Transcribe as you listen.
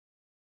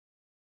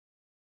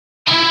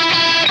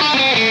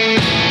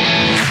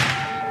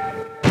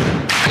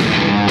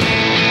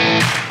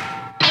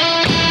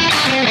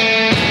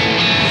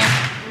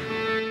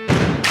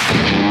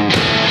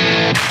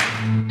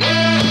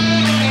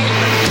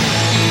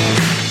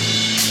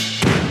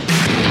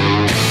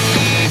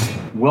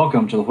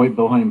welcome to the Hoyt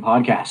Bow Hunting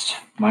Podcast.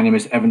 My name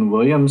is Evan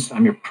Williams.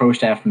 I'm your pro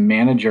staff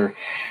manager.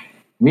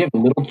 We have a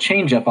little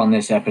change up on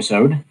this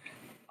episode.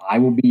 I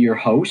will be your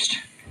host,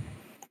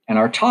 and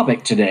our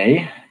topic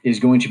today is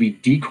going to be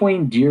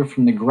decoying deer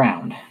from the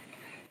ground.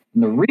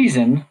 And the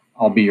reason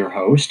I'll be your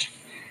host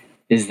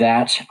is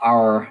that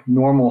our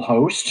normal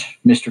host,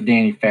 Mr.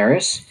 Danny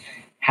Ferris,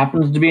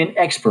 happens to be an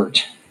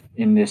expert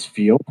in this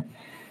field.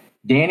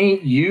 Danny,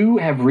 you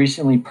have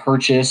recently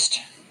purchased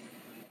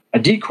a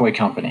decoy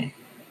company.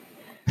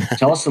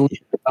 Tell us a little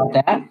bit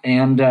about that,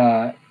 and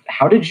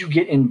how did you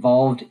get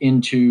involved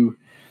into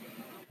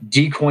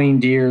decoying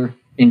deer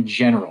in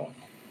general?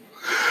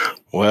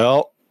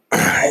 Well,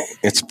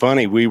 it's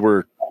funny. We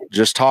were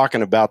just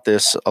talking about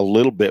this a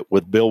little bit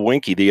with Bill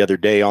Winke the other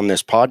day on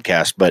this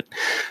podcast, but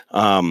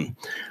I'm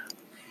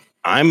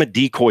a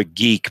decoy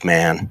geek,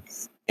 man,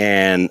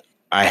 and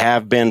I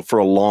have been for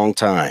a long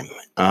time.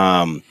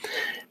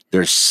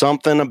 There's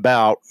something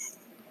about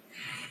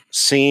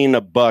seeing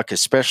a buck,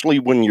 especially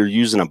when you're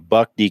using a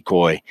buck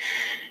decoy,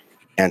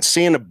 and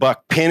seeing a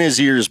buck pin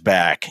his ears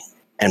back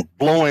and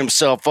blow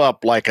himself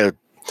up like a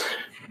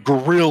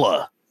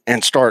gorilla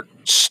and start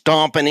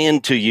stomping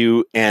into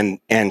you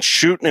and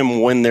shooting him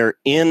when they're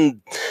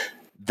in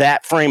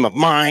that frame of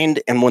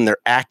mind and when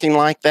they're acting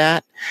like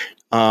that,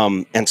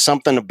 and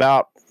something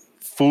about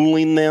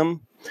fooling them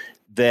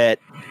that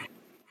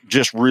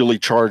just really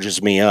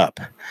charges me up.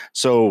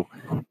 So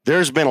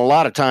there's been a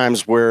lot of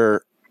times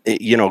where,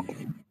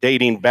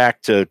 dating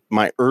back to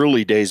my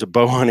early days of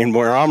bow hunting,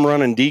 where I'm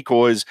running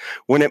decoys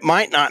when it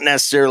might not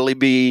necessarily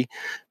be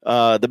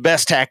the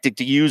best tactic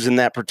to use in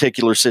that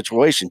particular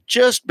situation,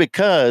 just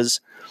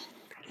because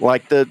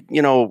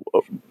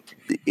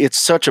it's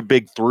such a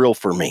big thrill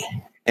for me.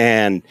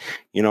 And,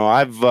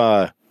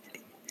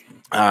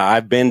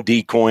 I've been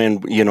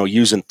decoying,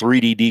 using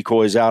 3D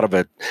decoys out of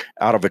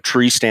a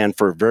tree stand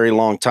for a very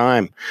long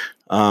time.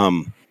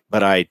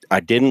 But I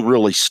didn't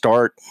really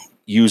start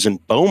using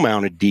bow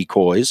mounted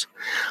decoys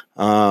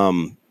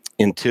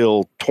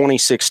until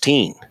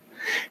 2016.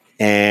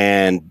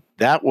 And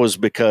that was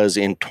because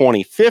in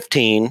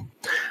 2015,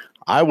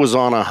 I was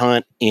on a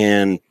hunt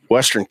in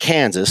western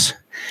Kansas,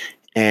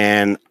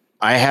 and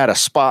I had a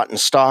spot and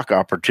stock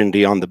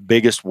opportunity on the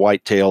biggest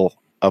whitetail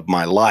of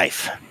my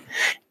life.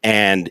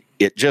 And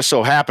it just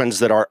so happens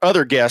that our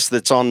other guest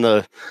that's on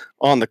the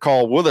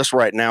call with us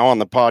right now on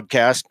the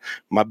podcast,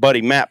 my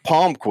buddy Matt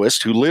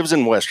Palmquist, who lives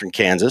in western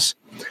Kansas,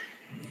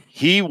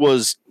 he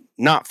was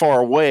not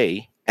far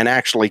away and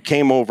actually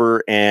came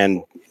over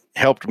and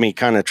helped me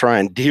kind of try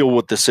and deal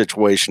with the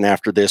situation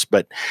after this.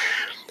 But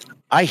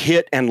I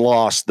hit and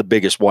lost the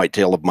biggest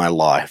whitetail of my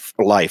life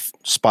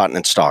spotting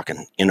and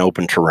stalking in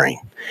open terrain.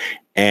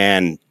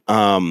 And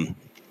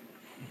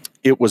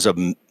it was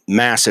a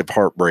massive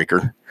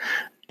heartbreaker.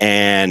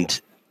 And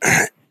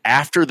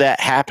after that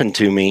happened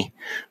to me,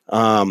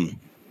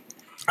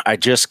 I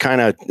just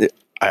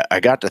I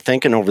got to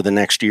thinking over the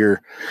next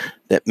year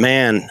that,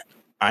 man,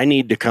 I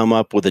need to come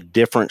up with a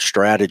different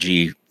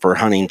strategy for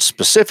hunting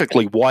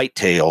specifically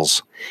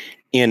whitetails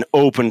in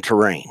open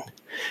terrain.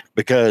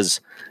 Because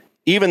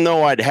even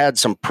though I'd had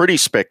some pretty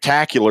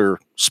spectacular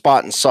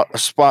spot and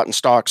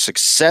stock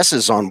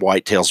successes on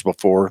whitetails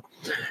before,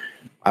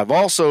 I've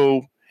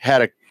also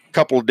had a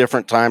couple of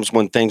different times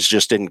when things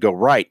just didn't go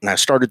right. And I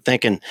started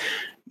thinking,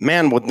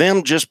 man, with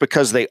them, just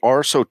because they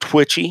are so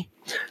twitchy,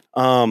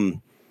 I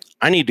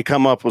need to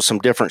come up with some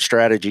different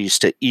strategies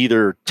to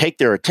either take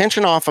their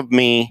attention off of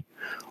me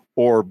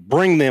or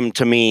bring them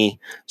to me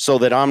so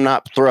that I'm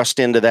not thrust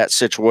into that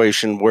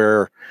situation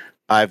where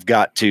I've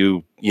got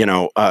to,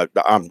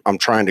 I'm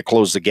trying to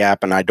close the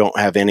gap and I don't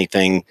have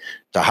anything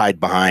to hide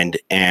behind,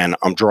 and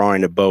I'm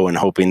drawing a bow and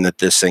hoping that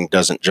this thing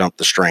doesn't jump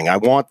the string. I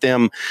want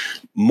them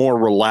more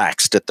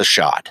relaxed at the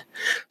shot.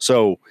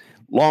 So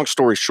long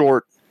story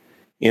short,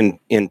 in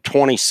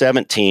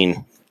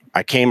 2017,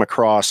 I came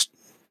across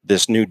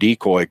this new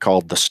decoy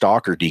called the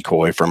Stalker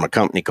decoy from a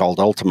company called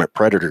Ultimate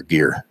Predator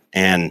Gear.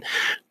 And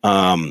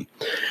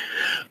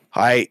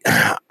I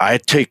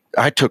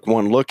took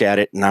one look at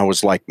it and I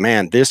was like,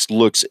 man, this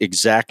looks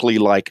exactly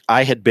like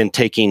I had been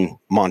taking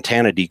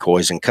Montana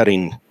decoys and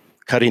cutting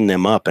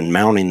them up and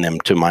mounting them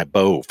to my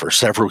bow for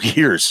several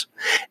years.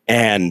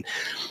 And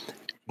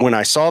when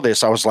I saw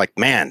this, I was like,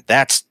 man,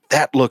 that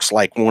looks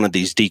like one of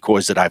these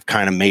decoys that I've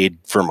kind of made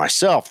for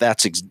myself.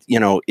 That's,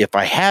 if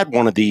I had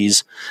one of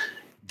these,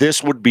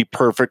 this would be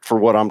perfect for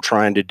what I'm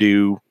trying to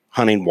do,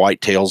 hunting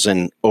whitetails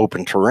in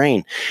open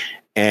terrain.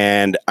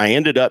 And I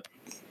ended up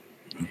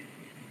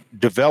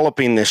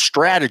developing this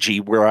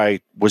strategy where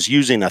I was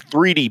using a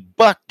 3D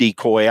buck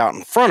decoy out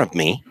in front of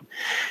me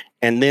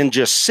and then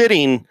just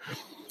sitting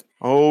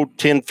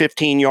 10,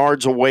 15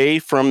 yards away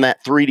from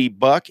that 3D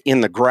buck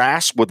in the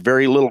grass with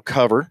very little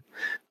cover,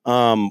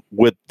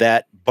 with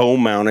that bow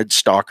mounted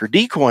Stalker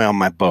decoy on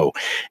my bow.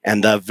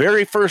 And the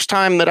very first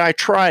time that I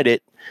tried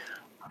it,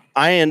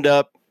 I end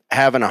up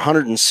having a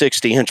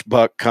 160-inch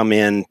buck come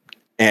in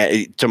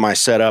to my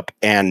setup,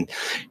 and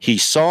he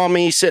saw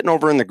me sitting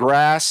over in the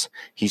grass.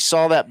 He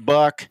saw that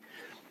buck.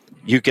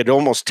 you could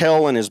almost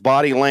tell in his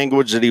body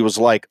language that he was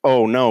like,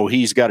 oh no,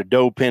 he's got a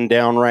doe pinned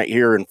down right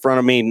here in front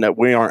of me, and that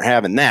we aren't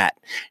having that.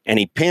 And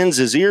he pins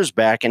his ears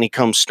back and he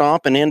comes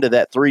stomping into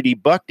that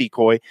 3D buck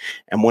decoy.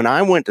 And when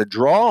I went to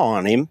draw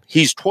on him,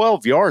 he's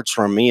 12 yards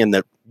from me in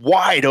the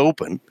wide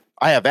open.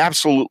 I have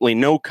absolutely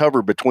no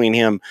cover between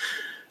him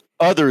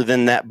other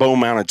than that bow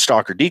mounted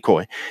stalker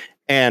decoy.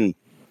 And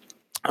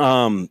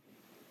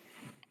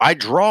I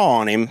draw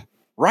on him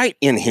right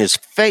in his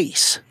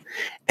face,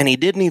 and he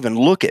didn't even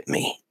look at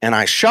me. And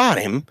I shot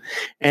him,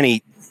 and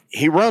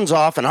he runs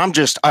off,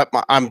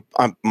 and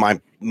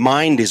my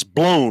mind is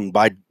blown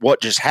by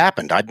what just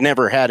happened. I'd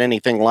never had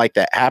anything like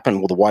that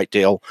happen with a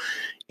whitetail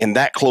in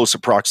that close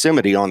of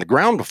proximity on the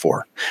ground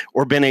before,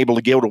 or been able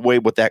to get away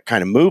with that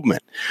kind of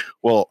movement.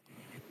 Well,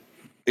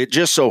 it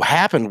just so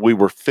happened we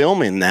were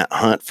filming that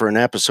hunt for an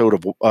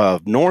episode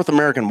of North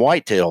American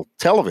Whitetail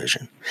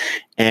Television,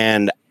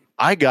 and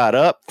I got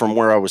up from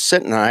where I was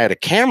sitting, and I had a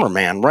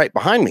cameraman right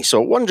behind me.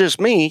 So it wasn't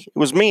just me, it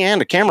was me and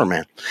a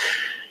cameraman.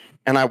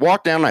 And I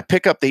walked down and I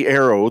pick up the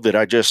arrow that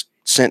I just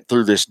sent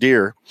through this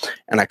deer,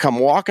 and I come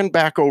walking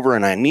back over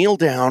and I kneel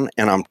down,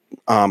 and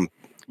I'm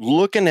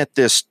looking at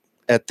this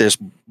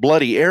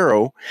bloody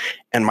arrow,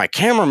 and my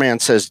cameraman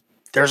says,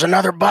 "There's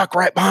another buck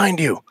right behind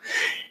you."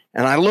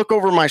 And I look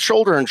over my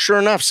shoulder, and sure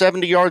enough,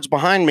 70 yards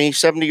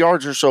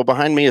or so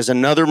behind me is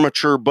another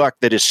mature buck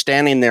that is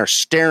standing there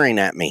staring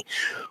at me.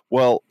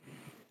 Well,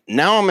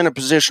 now I'm in a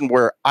position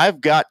where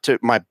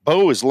my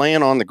bow is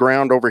laying on the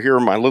ground over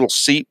here. My little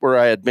seat where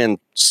I had been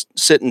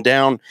sitting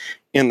down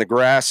in the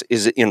grass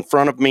is in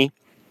front of me.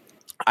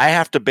 I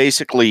have to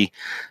basically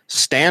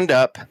stand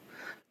up,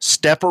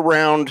 step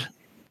around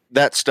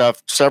that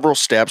stuff, several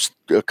steps,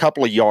 a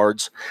couple of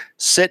yards,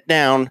 sit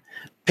down,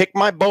 pick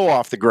my bow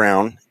off the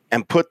ground,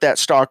 and put that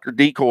stalker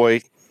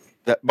decoy,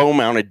 that bow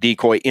mounted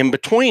decoy, in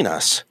between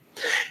us.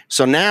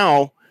 So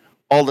now,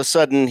 all of a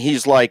sudden,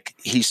 he's like,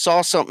 he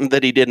saw something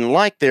that he didn't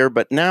like there,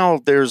 but now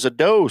there's a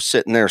doe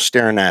sitting there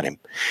staring at him.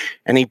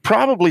 And he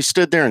probably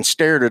stood there and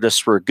stared at us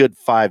for a good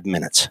 5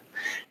 minutes.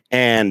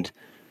 And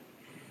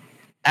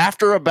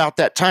after about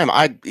that time,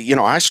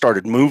 I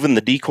started moving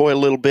the decoy a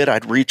little bit.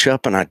 I'd reach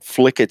up and I'd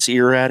flick its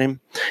ear at him.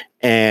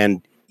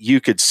 And you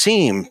could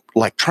see him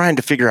like trying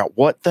to figure out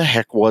what the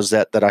heck was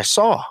that I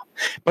saw.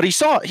 But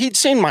he'd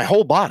seen my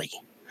whole body.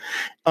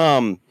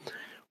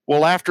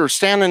 Well, after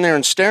standing there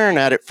and staring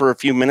at it for a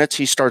few minutes,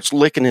 he starts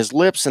licking his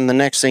lips, and the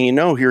next thing you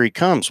know, here he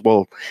comes.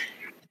 Well,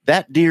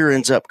 that deer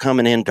ends up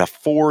coming into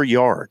 4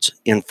 yards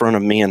in front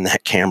of me and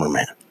that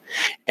cameraman.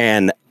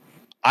 And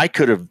I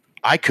could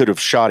have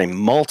shot him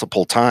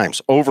multiple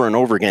times over and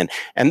over again.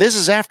 And this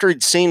is after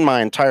he'd seen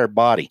my entire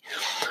body.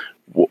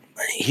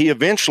 He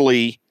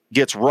eventually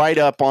gets right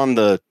up on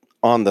the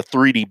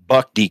 3D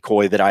buck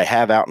decoy that I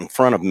have out in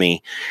front of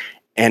me,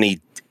 and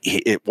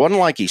it wasn't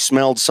like he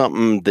smelled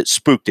something that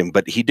spooked him,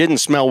 but he didn't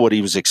smell what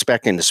he was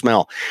expecting to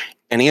smell.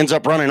 And he ends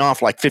up running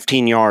off like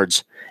 15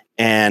 yards,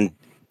 and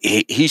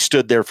he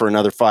stood there for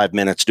another 5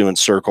 minutes doing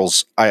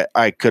circles.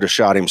 I could have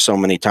shot him so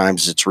many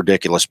times, it's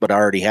ridiculous, but I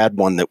already had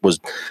one that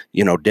was,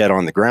 dead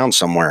on the ground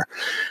somewhere.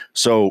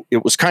 So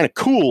it was kind of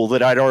cool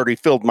that I'd already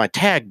filled my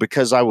tag,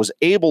 because I was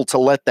able to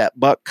let that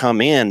buck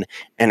come in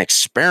and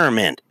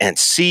experiment and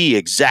see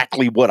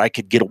exactly what I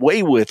could get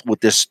away with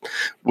this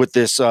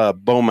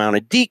bow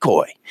mounted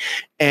decoy.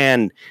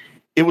 And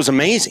it was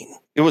amazing.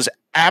 It was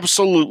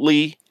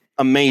absolutely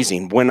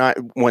amazing. When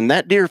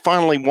that deer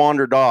finally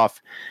wandered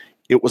off,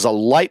 it was a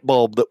light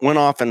bulb that went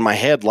off in my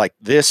head like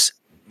this.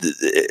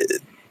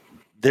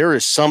 There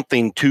is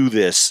something to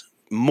this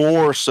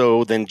more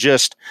so than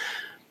just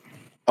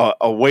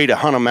a way to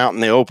hunt them out in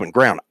the open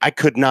ground. I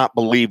could not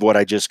believe what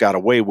I just got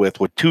away with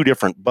 2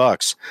 different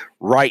bucks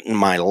right in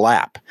my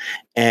lap.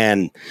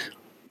 And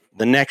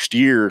the next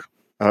year,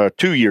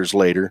 2 years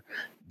later,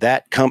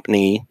 that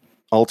company,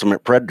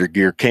 Ultimate Predator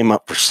Gear, came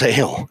up for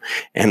sale.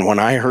 And when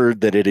I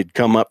heard that it had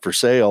come up for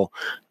sale,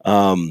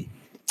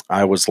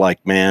 I was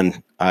like,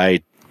 man,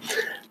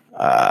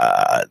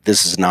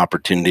 this is an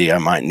opportunity I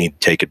might need to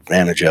take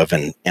advantage of.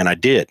 And I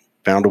did.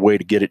 Found a way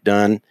to get it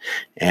done,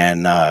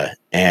 and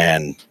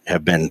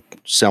have been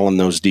selling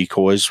those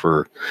decoys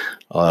for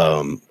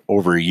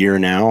over a year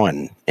now,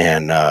 and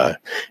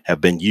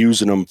have been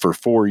using them for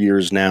 4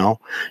 years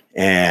now,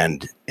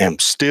 and am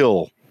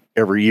still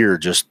every year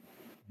just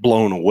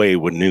blown away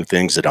with new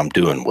things that I'm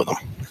doing with them.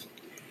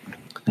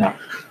 Yeah.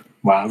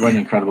 Wow, what an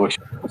incredible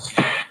experience.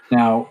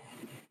 Now,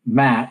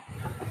 Matt,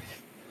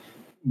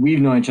 we've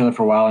known each other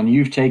for a while, and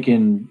you've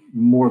taken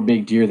more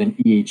big deer than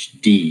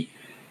EHD.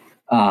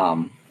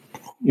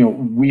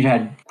 We've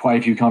had quite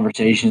a few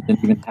conversations, and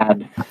even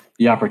had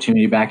the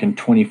opportunity back in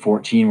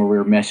 2014 where we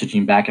were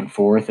messaging back and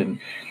forth, and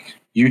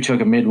you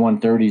took a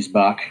mid-130s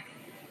buck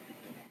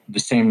the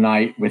same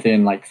night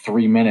within like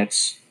 3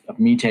 minutes of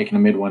me taking a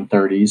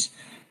mid-130s.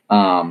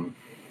 I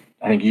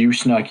think you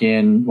snuck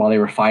in while they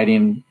were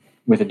fighting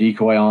with a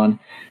decoy on,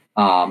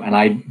 and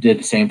I did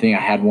the same thing. I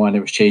had one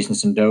that was chasing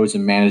some does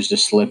and managed to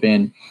slip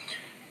in.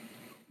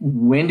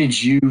 When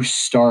did you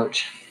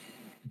start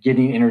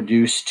getting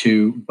introduced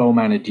to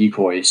bow-mounted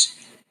decoys?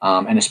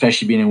 and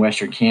especially being in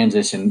Western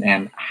Kansas,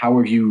 and how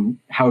have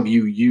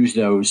you used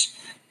those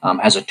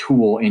as a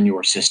tool in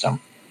your system?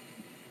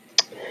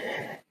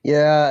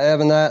 Yeah,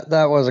 Evan,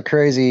 that was a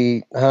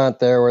crazy hunt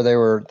there where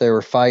they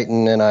were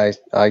fighting, and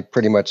I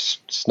pretty much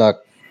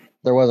snuck.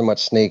 There wasn't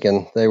much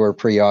sneaking. They were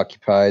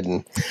preoccupied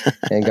and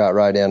got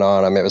right in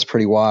on them. It was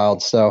pretty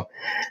wild. So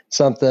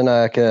something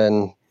I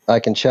can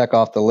check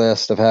off the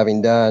list of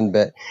having done.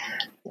 But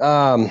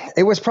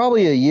it was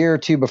probably a year or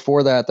two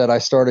before that I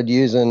started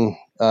using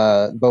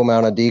bow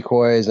mounted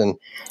decoys,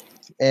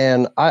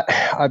 and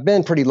I've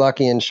been pretty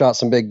lucky and shot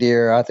some big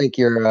deer. I think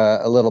you're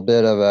a little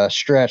bit of a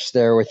stretch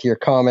there with your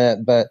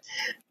comment, but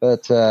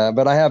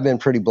I have been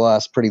pretty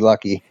blessed, pretty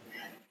lucky.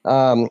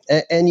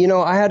 And you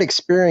know, I had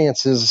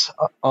experiences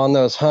on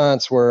those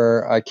hunts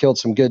where I killed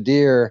some good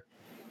deer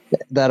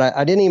that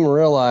I didn't even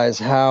realize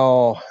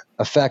how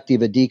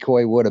effective a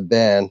decoy would have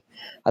been.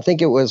 I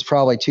think it was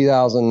probably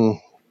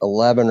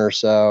 2011 or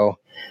so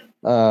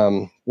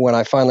when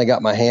I finally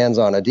got my hands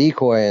on a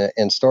decoy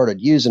and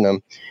started using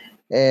them.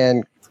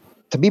 And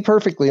to be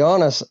perfectly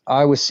honest,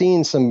 I was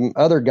seeing some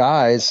other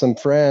guys, some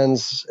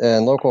friends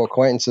and local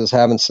acquaintances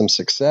having some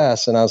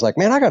success. And I was like,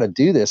 man, I got to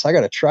do this. I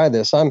got to try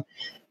this. I'm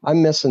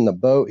missing the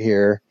boat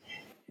here.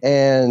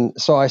 And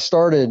so I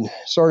started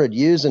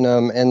using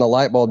them, and the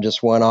light bulb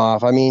just went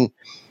off. I mean,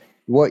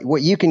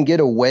 what you can get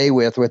away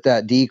with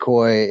that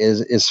decoy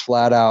is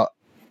flat out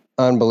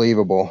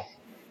unbelievable.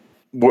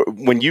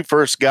 When you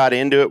first got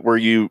into it, were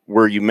you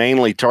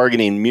mainly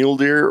targeting mule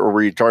deer, or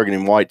were you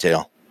targeting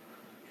whitetail?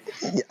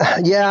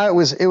 Yeah, it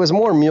was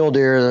more mule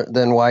deer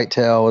than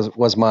whitetail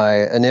was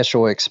my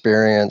initial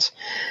experience.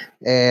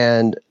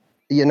 And,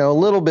 you know, a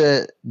little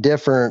bit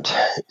different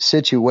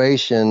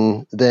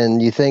situation than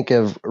you think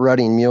of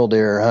rutting mule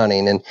deer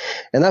hunting. And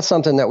that's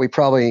something that we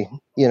probably,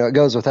 you know, it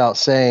goes without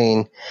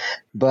saying,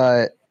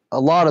 but a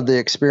lot of the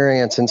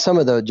experience and some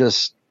of the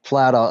just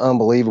flat out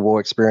unbelievable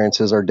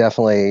experiences are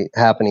definitely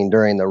happening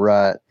during the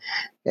rut.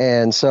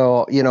 And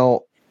so, you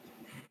know,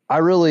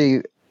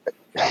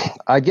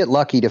 I get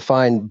lucky to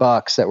find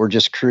bucks that were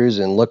just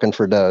cruising, looking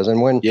for does.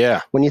 And when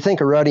you think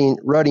of rutting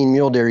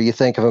mule deer, you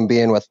think of them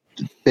being with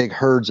big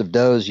herds of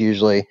does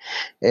usually.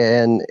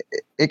 And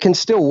it can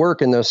still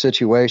work in those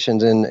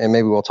situations. And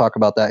maybe we'll talk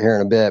about that here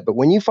in a bit. But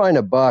when you find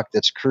a buck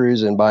that's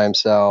cruising by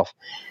himself,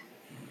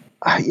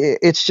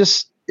 it's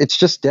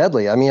just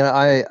deadly. I mean,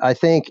 I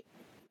think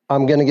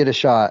I'm going to get a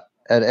shot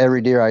at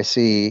every deer I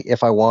see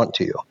if I want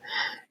to.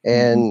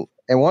 And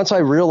once I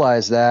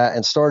realized that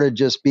and started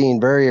just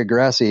being very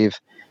aggressive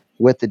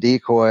with the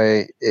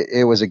decoy,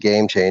 it was a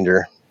game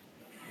changer.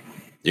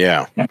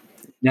 Yeah.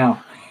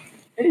 Now,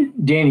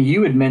 Danny,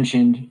 you had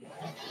mentioned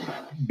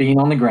being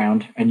on the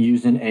ground and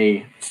using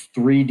a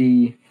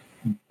 3D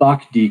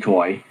buck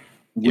decoy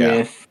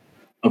with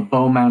a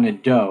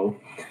bow-mounted doe.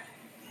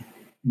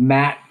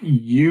 Matt,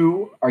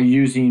 you are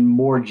using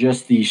more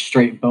just the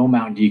straight bow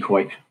mount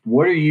decoy.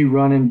 What are you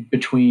running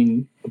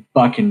between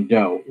buck and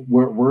doe?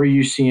 Where are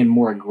you seeing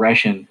more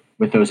aggression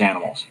with those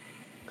animals?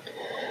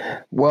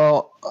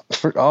 Well,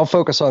 I'll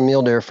focus on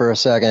mule deer for a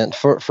second.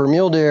 For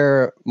mule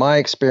deer, my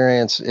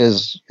experience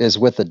is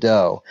with the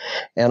doe.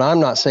 And I'm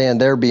not saying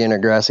they're being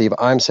aggressive.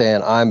 I'm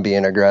saying I'm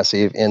being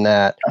aggressive in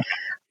that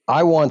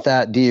I want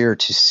that deer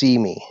to see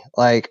me.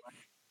 Like,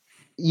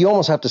 you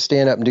almost have to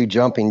stand up and do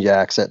jumping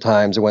jacks at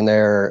times when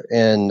they're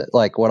in,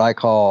 like, what I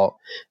call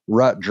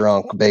rut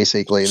drunk,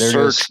 basically. They're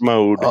search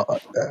mode.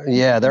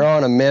 They're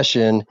on a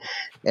mission,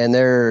 and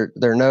their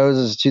nose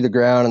is to the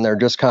ground, and they're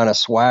just kind of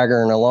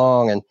swaggering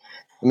along. And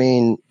I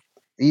mean,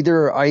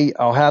 either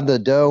I'll have the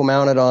doe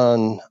mounted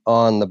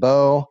on the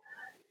bow,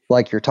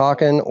 like you're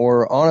talking,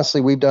 or honestly,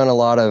 we've done a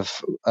lot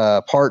of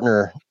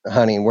partner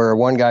hunting where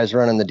one guy's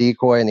running the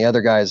decoy and the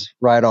other guy's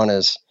right on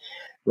his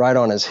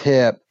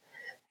hip.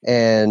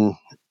 And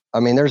I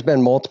mean, there's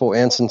been multiple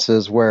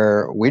instances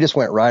where we just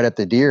went right at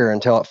the deer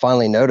until it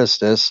finally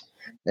noticed us,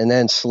 and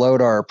then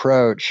slowed our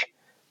approach,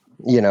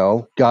 you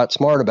know, got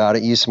smart about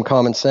it, used some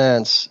common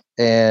sense.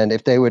 And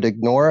if they would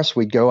ignore us,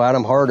 we'd go at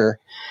them harder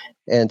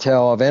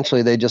until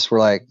eventually they just were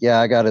like,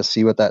 yeah, I got to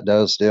see what that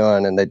doe's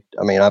doing. And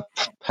I've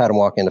had them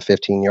walk into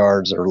 15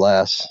 yards or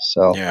less.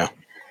 So,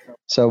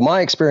 So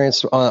my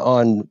experience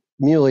on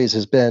muleys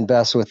has been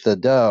best with the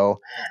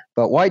doe,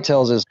 but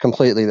whitetails is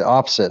completely the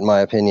opposite, in my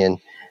opinion.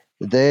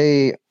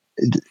 They,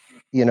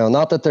 you know,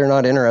 not that they're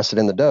not interested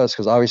in the does,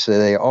 because obviously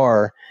they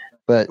are,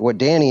 but what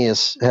Danny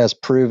has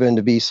proven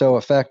to be so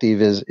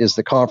effective is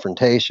the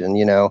confrontation.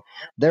 You know,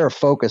 they're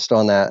focused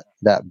on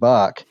that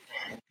buck,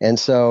 and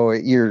so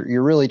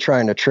you're really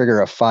trying to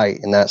trigger a fight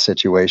in that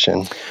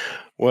situation.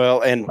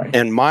 Well,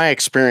 and my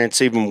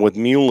experience even with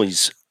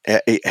muleys,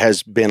 it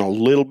has been a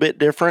little bit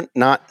different.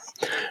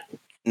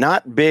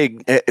 Not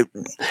big.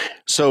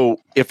 So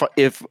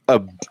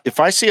if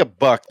I see a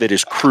buck that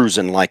is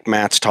cruising like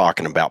Matt's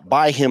talking about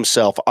by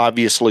himself,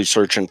 obviously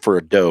searching for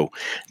a doe,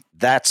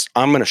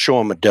 I'm going to show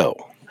him a doe.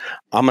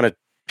 I'm going to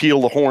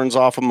peel the horns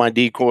off of my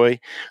decoy,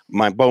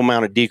 my bow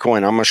mounted decoy,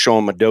 and I'm going to show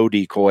him a doe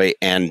decoy.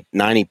 And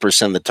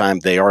 90% of the time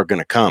they are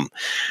going to come.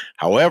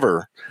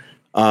 However,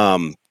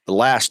 the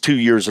last 2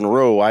 years in a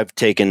row, I've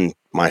taken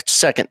my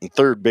second and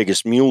third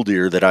biggest mule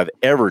deer that I've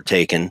ever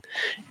taken,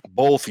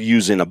 both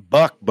using a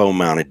buck bow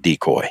mounted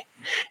decoy.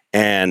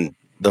 And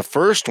the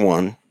first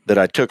one that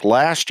I took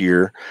last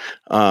year,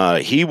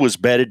 he was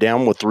bedded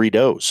down with 3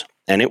 does.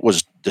 And it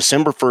was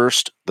December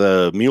 1st.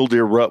 The mule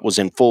deer rut was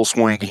in full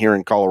swing here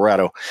in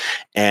Colorado.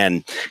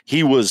 And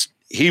he was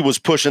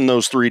pushing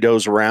those 3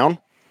 does around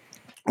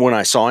when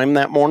I saw him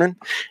that morning.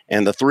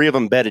 And the 3 of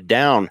them bedded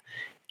down.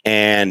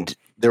 And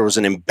there was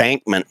an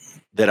embankment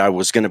that I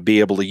was going to be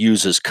able to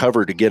use as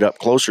cover to get up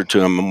closer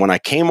to him. And when I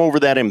came over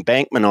that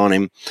embankment on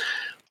him,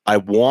 I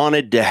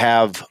wanted to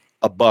have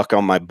a buck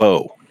on my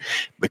bow,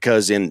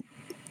 because in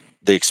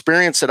the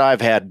experience that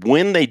I've had,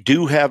 when they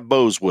do have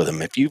bows with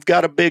them, if you've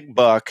got a big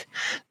buck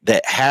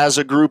that has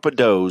a group of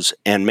does,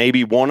 and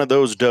maybe one of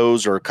those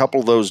does or a couple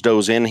of those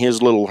does in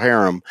his little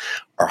harem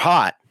are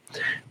hot,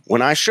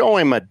 when I show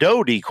him a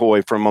doe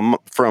decoy from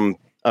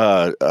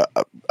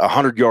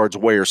 100 yards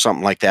away or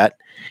something like that,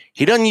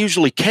 he doesn't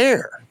usually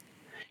care.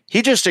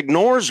 He just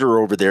ignores her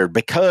over there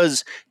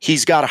because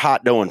he's got a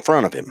hot doe in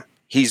front of him.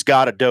 He's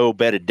got a doe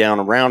bedded down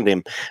around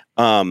him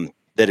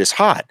that is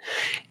hot.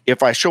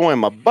 If I show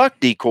him a buck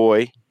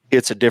decoy,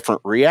 it's a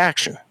different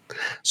reaction.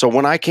 So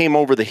when I came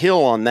over the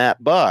hill on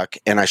that buck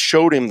and I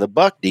showed him the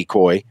buck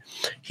decoy,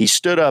 he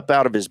stood up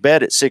out of his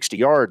bed at 60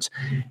 yards,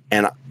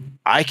 and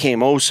I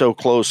came so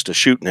close to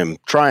shooting him,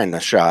 trying the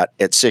shot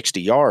at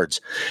 60 yards.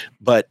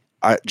 But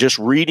just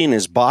reading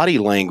his body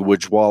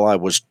language while I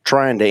was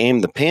trying to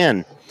aim the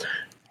pin,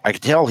 I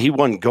could tell he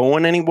wasn't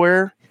going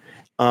anywhere.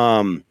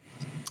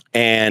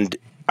 And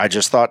I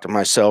just thought to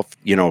myself,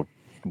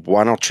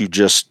 why don't you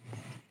just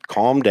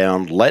calm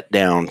down, let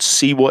down,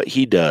 see what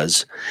he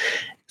does.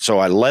 So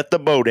I let the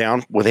bow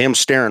down with him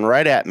staring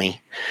right at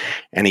me,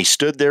 and he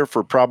stood there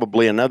for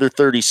probably another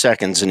 30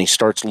 seconds, and he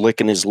starts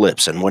licking his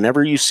lips. And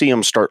whenever you see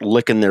them start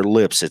licking their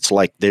lips, it's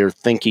like they're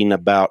thinking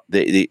about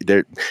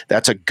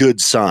that's a good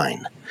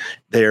sign.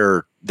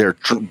 They're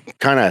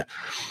kind of,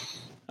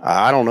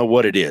 I don't know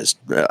what it is,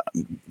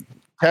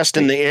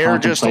 testing the air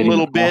just a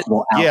little bit.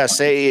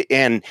 Yes,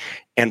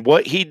 and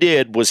what he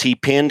did was he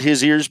pinned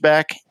his ears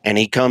back, and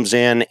he comes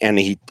in and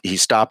he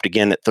stopped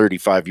again at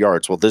 35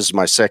 yards. Well, this is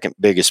my second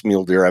biggest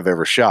mule deer I've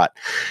ever shot.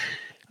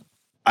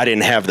 I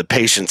didn't have the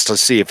patience to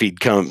see if he'd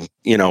come,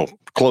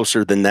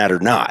 closer than that or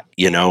not.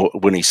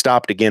 When he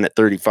stopped again at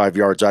 35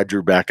 yards, I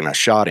drew back and I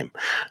shot him.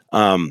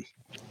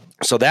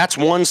 So that's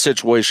one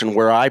situation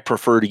where I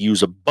prefer to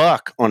use a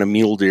buck on a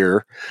mule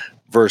deer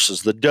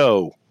versus the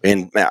doe.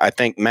 And I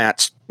think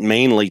Matt's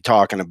mainly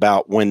talking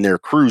about when they're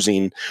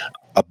cruising,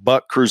 a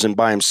buck cruising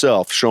by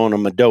himself, showing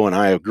him a doe, and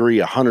I agree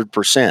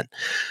 100%.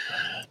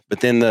 But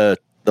then the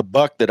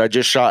buck that I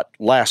just shot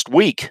last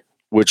week,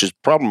 which is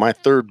probably my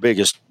third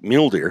biggest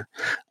mule deer,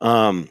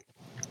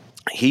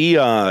 he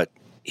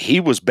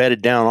was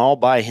bedded down all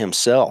by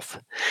himself.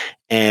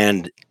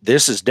 And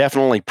this is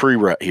definitely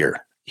pre-rut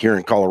here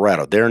in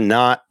Colorado. They're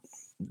not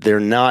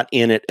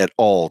in it at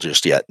all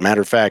just yet.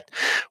 Matter of fact,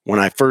 when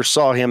I first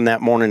saw him that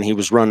morning, he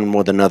was running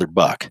with another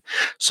buck.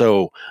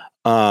 So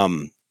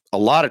a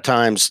lot of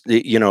times,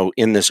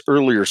 in this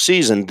earlier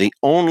season, the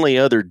only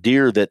other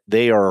deer that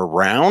they are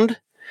around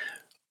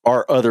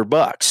are other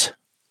bucks.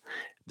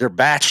 They're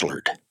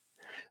bachelored.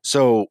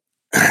 So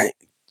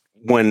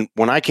when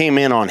I came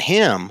in on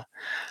him,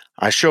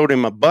 I showed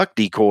him a buck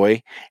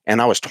decoy,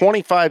 and I was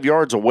 25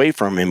 yards away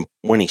from him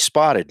when he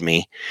spotted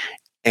me.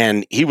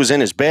 And he was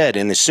in his bed,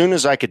 and as soon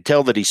as I could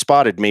tell that he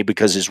spotted me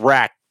because his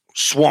rack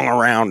swung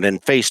around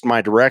and faced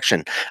my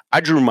direction, I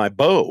drew my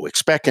bow,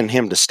 expecting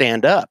him to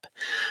stand up.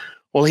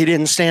 Well, he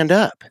didn't stand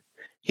up.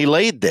 He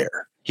laid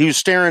there. He was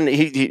staring.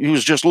 He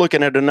was just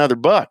looking at another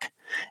buck.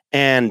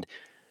 And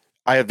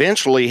I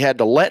eventually had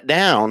to let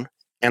down,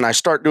 and I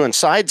start doing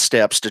side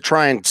steps to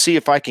try and see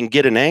if I can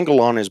get an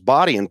angle on his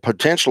body and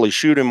potentially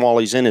shoot him while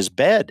he's in his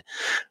bed.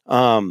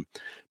 But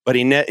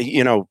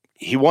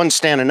he wasn't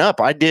standing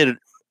up. I did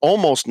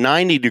almost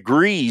 90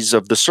 degrees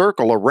of the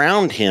circle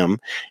around him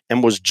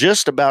and was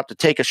just about to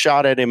take a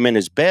shot at him in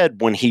his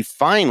bed when he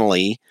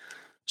finally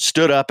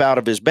stood up out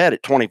of his bed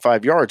at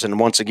 25 yards. And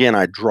once again,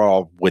 I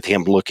draw with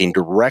him looking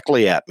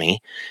directly at me,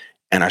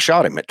 and I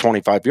shot him at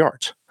 25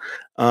 yards.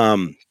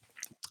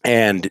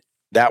 And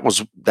that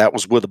was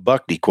with a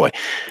buck decoy.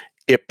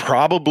 It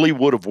probably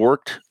would have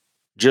worked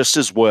just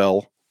as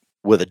well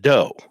with a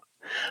doe.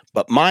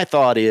 But my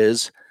thought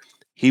is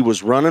he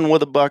was running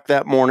with a buck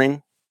that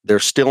morning. They're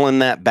still in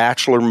that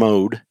bachelor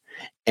mode.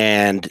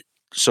 And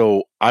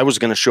so I was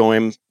going to show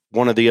him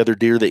one of the other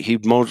deer that he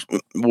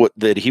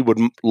would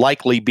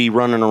likely be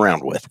running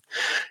around with.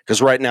 Because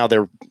right now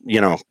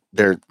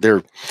there's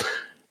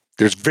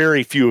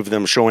very few of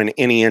them showing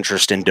any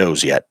interest in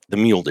does yet, the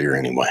mule deer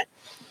anyway.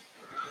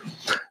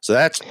 So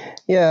that's...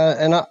 Yeah,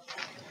 and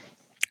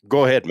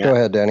Go ahead, man. Go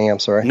ahead, Danny. I'm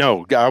sorry.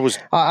 No,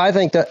 I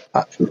think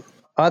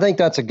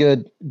that's a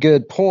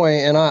good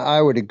point, and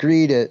I would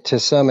agree to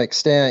some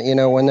extent.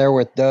 When they're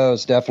with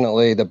does,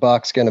 definitely the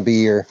buck's going to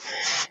be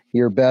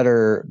your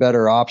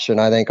better option,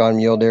 I think, on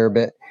mule deer.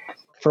 But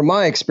from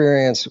my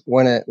experience,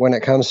 when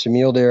it comes to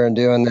mule deer and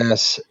doing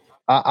this,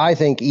 I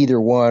think either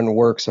one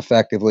works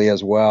effectively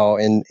as well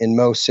in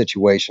most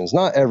situations.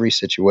 Not every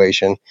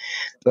situation,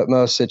 but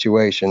most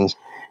situations.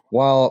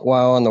 While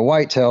on the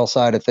whitetail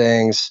side of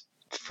things,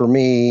 for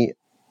me,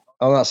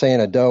 I'm not saying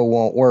a doe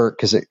won't work,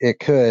 because it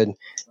could,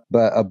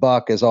 but a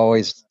buck is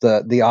always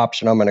the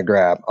option I'm going to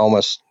grab.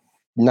 Almost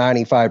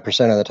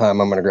 95% of the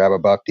time, I'm going to grab a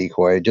buck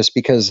decoy, just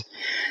because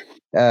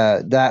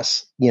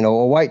that's,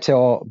 a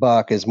whitetail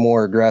buck is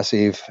more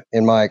aggressive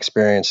in my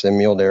experience than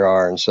mule deer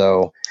are, and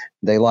so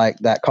they like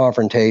that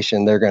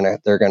confrontation. They're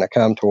gonna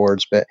come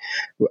towards. But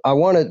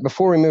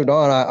before we moved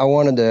on, I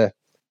wanted to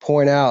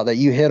point out that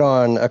you hit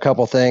on a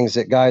couple things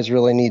that guys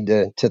really need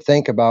to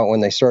think about when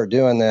they start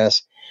doing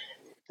this.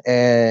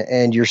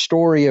 And your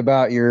story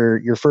about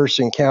your first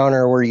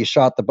encounter where you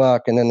shot the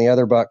buck and then the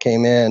other buck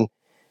came in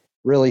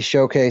really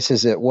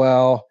showcases it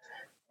well.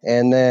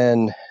 And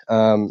then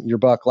your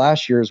buck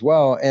last year as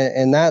well.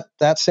 And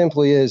that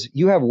simply is,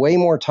 you have way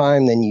more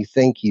time than you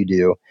think you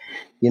do.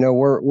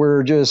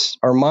 We're just,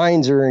 our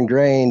minds are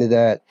ingrained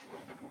that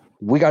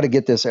we got to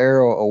get this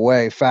arrow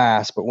away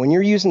fast. But when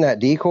you're using that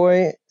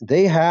decoy,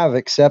 they have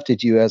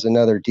accepted you as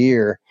another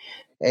deer.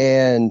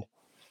 And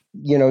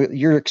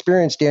your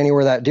experience, Danny,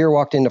 where that deer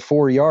walked into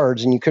 4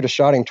 yards and you could have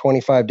shot him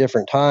 25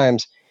 different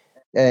times.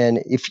 And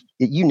if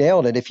you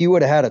nailed it, if you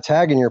would have had a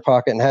tag in your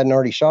pocket and hadn't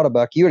already shot a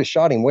buck, you would have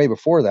shot him way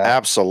before that.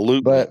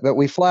 Absolutely. But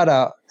we flat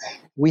out,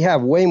 we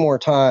have way more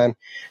time.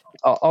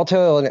 I'll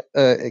tell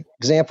an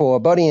example. A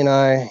buddy and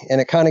I, and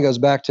it kind of goes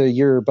back to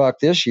your buck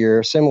this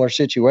year, similar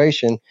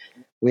situation.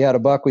 We had a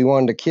buck we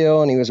wanted to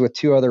kill, and he was with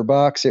 2 other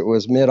bucks. It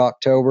was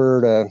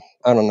mid-October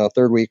to,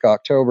 third week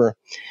October.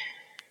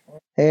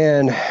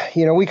 And,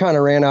 we kind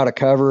of ran out of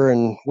cover,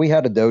 and we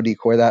had a doe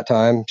decoy that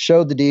time.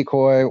 Showed the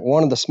decoy,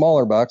 one of the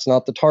smaller bucks,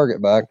 not the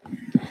target buck,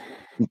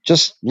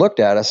 just looked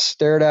at us,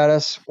 stared at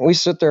us. We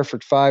sit there for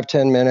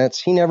 5-10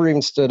 minutes. He never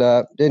even stood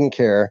up, didn't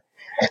care.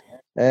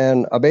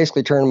 And I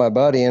basically turned to my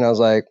buddy and I was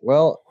like,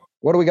 well,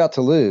 what do we got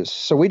to lose?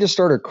 So we just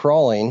started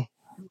crawling,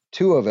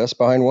 2 of us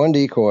behind one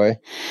decoy,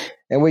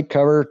 and we'd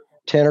cover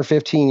 10 or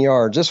 15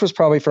 yards. This was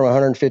probably from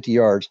 150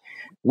 yards.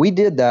 We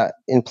did that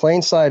in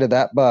plain sight of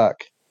that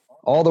buck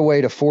all the way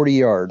to 40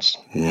 yards.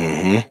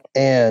 Mm-hmm.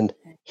 And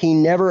he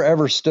never,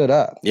 ever stood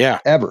up. Yeah.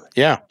 Ever.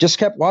 Yeah. Just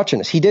kept watching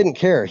us. He didn't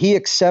care. He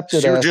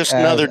accepted us just as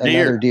another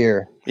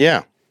deer.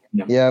 Yeah.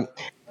 Yeah.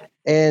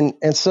 And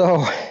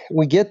so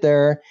we get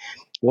there.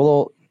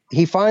 Well,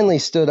 he finally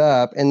stood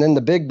up, and then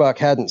the big buck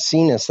hadn't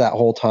seen us that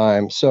whole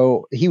time.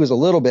 So he was a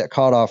little bit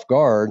caught off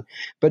guard,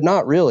 but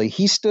not really.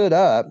 He stood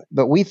up,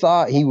 but we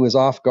thought he was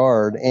off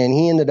guard, and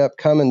he ended up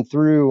coming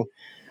through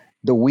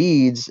the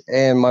weeds,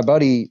 and my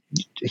buddy,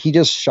 he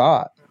just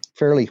shot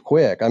fairly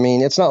quick. I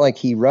mean, it's not like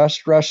he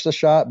rushed the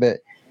shot, but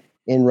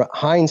in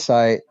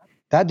hindsight,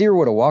 that deer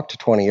would have walked to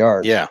 20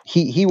 yards. Yeah.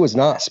 He was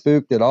not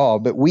spooked at all,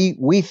 but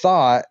we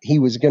thought he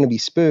was going to be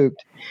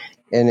spooked.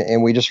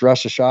 And we just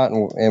rushed a shot,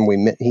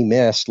 and he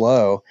missed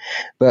low.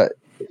 But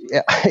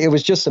it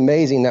was just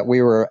amazing that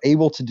we were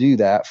able to do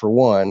that, for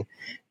one.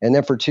 And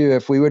then for two,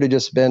 if we would have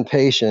just been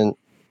patient,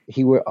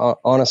 he would have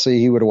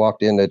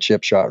walked into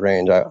chip shot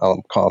range.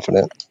 I'm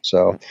confident.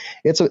 So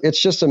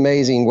it's just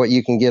amazing what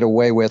you can get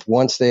away with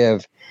once they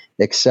have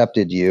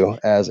accepted you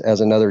as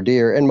another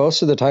deer. And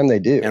most of the time they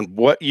do. And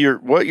what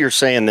you're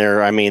saying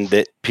there, I mean,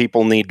 that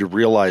people need to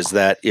realize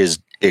that is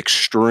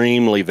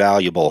extremely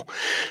valuable.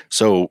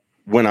 So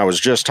when I was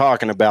just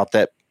talking about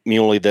that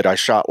muley that I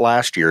shot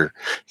last year,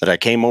 that I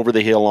came over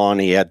the hill on,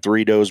 he had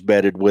 3 does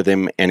bedded with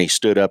him, and he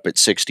stood up at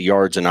 60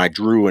 yards, and I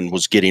drew and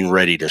was getting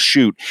ready to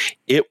shoot.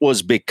 It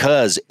was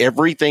because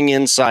everything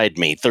inside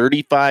me,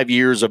 35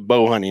 years of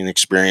bow hunting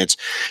experience,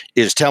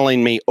 is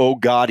telling me, oh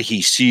God,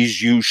 he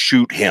sees you,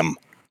 shoot him.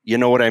 You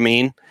know what I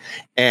mean?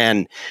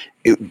 And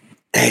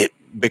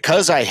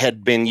because I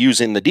had been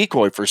using the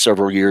decoy for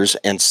several years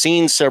and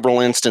seen several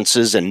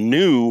instances and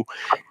knew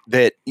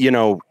that,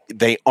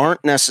 they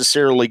aren't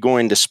necessarily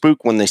going to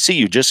spook when they see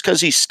you. Just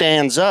because he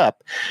stands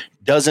up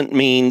doesn't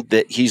mean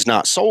that he's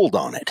not sold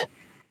on it.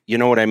 You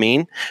know what I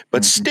mean?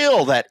 But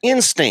still, that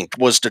instinct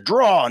was to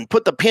draw and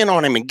put the pin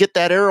on him and get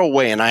that arrow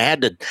away. And I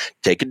had to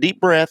take a deep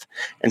breath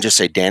and just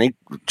say, Danny,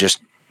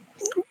 just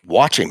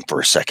watch him for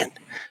a second.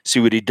 See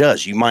what he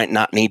does. You might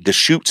not need to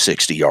shoot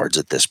 60 yards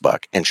at this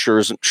buck. And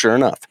sure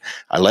enough,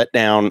 I let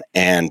down,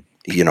 and,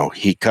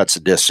 he cuts the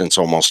distance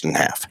almost in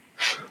half.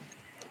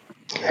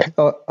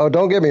 Oh,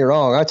 don't get me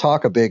wrong. I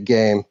talk a big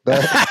game, but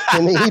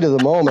in the heat of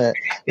the moment,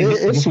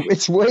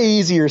 it's way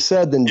easier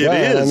said than done.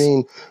 It is. I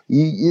mean,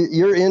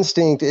 your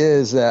instinct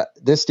is that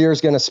this deer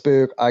is going to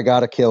spook. I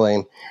got to kill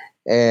him.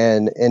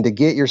 And to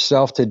get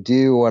yourself to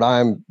do what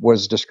I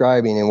was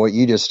describing and what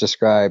you just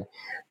described,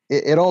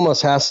 it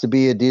almost has to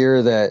be a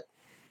deer that,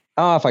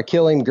 if I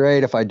kill him,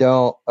 great. If I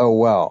don't, oh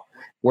well.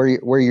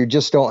 Where you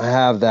just don't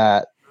have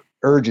that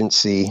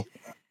urgency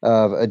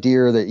of a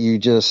deer that you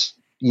just,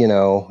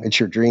 it's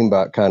your dream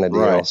buck kind of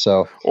deal. Right.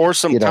 So, or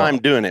some time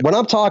doing it. When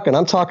I'm talking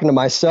to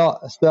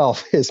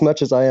myself as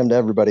much as I am to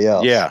everybody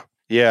else. Yeah.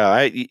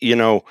 Yeah.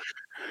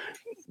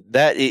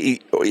 that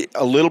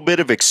a little bit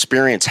of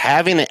experience,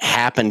 having it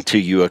happen to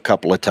you a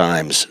couple of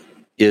times,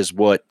 is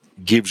what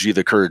gives you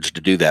the courage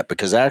to do that.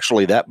 Because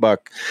actually, that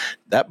buck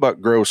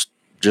grossed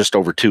just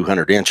over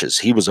 200 inches.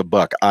 He was a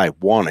buck I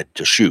wanted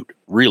to shoot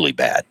really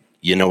bad.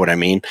 You know what I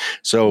mean?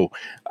 So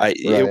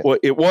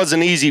it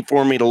wasn't easy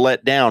for me to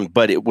let down,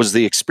 but it was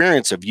the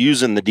experience of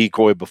using the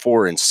decoy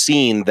before and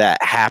seeing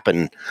that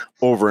happen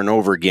over and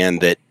over again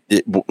that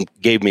it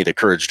gave me the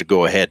courage to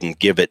go ahead and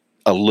give it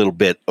a little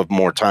bit of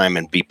more time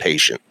and be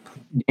patient.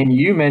 And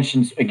you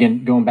mentioned,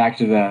 again, going back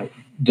to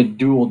the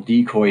dual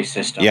decoy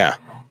system. Yeah.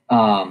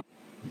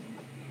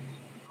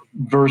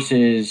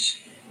 Versus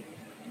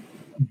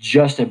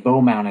just a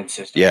bow mounted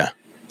system. Yeah.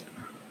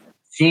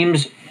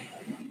 Seems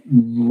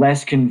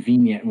less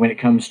convenient when it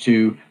comes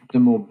to the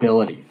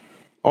mobility.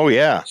 Oh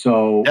yeah.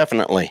 So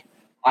definitely.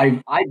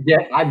 I've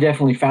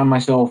definitely found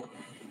myself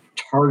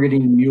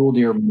targeting mule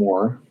deer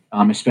more,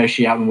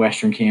 especially out in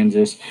Western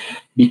Kansas,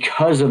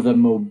 because of the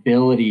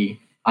mobility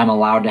I'm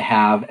allowed to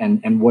have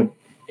and what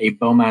a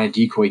bow mounted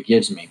decoy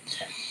gives me.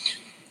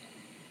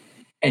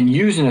 And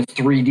using a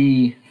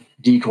 3D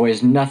decoy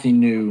is nothing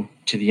new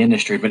to the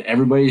industry, but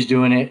everybody's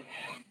doing it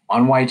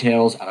on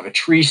whitetails out of a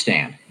tree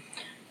stand.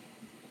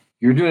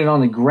 You're doing it on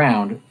the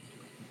ground.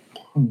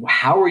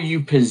 How are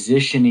you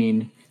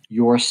positioning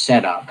your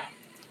setup?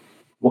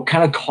 What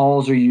kind of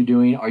calls are you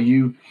doing?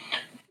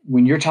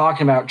 When you're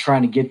talking about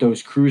trying to get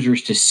those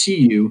cruisers to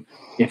see you,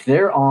 if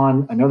they're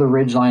on another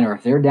ridgeline or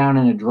if they're down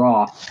in a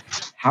draw,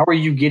 how are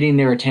you getting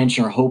their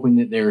attention or hoping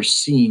that they're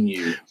seeing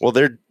you? Well,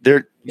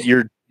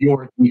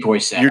 your decoy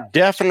setup. You're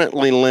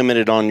definitely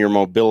limited on your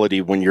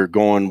mobility when you're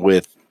going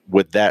with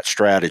that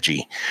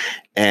strategy.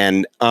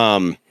 And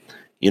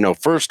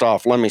first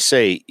off, let me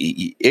say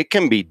it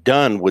can be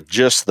done with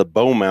just the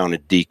bow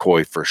mounted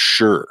decoy for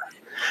sure.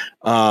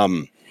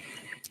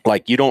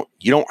 Like you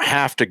don't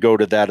have to go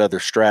to that other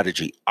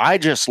strategy. I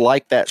just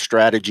like that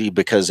strategy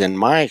because in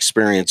my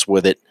experience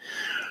with it,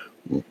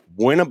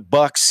 when a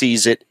buck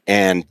sees it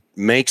and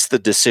makes the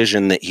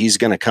decision that he's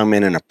going to come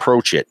in and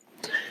approach it,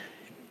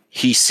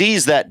 he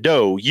sees that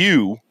doe,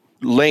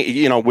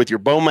 with your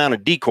bow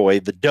mounted decoy,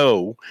 the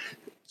doe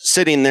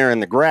sitting there in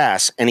the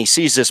grass, and he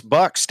sees this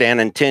buck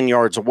standing 10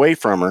 yards away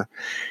from her,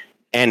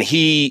 and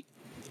he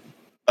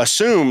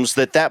assumes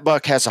that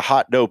buck has a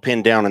hot doe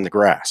pinned down in the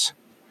grass.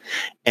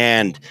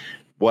 And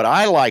what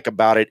I like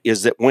about it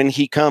is that when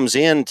he comes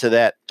into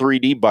that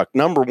 3D buck,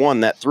 number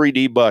one, that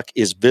 3D buck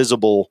is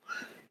visible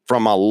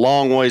from a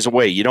long ways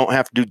away. You don't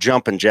have to do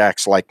jumping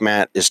jacks like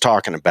Matt is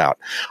talking about.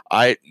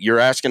 You're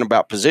asking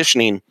about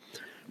positioning.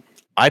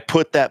 I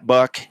put that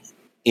buck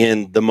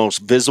in the most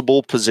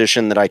visible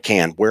position that I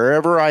can.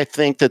 Wherever I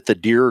think that the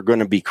deer are going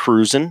to be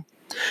cruising,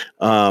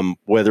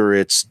 whether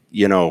it's,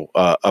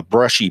 a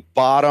brushy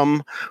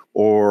bottom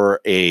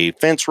or a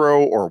fence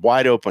row or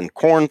wide open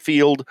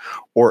cornfield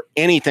or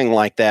anything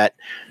like that,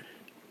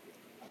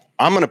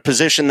 I'm going to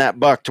position that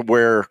buck to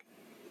where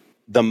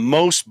the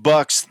most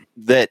bucks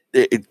that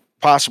it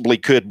possibly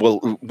could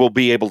will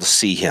be able to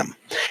see him.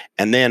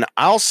 And then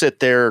I'll sit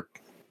there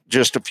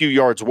just a few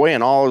yards away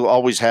and I'll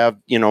always have,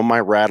 my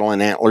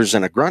rattling antlers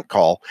and a grunt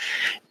call.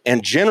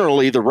 And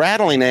generally the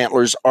rattling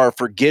antlers are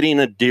for getting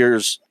a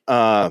deer's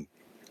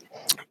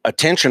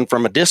attention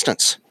from a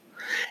distance.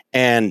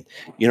 And,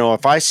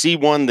 if I see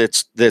one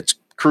that's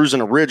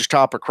cruising a ridge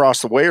top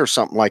across the way or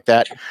something like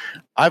that,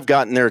 I've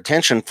gotten their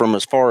attention from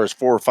as far as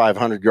 400 or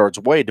 500 yards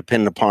away,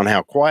 depending upon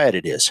how quiet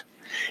it is.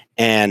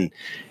 And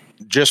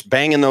just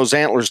banging those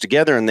antlers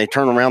together and they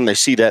turn around, they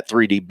see that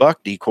 3D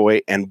buck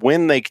decoy. And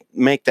when they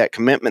make that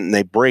commitment and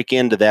they break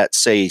into that,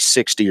 say,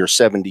 60 or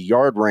 70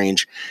 yard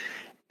range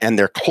and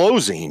they're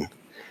closing,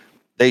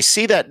 they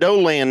see that doe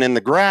laying in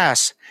the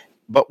grass.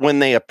 But when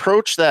they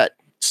approach that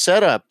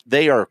setup,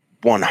 they are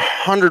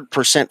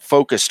 100%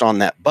 focused on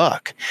that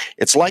buck.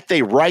 It's like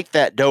they write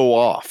that doe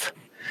off.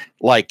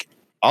 Like,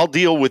 I'll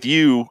deal with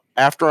you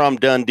after I'm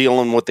done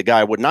dealing with the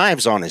guy with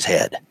knives on his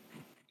head.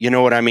 You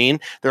know what I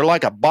mean? They're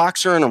like a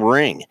boxer in a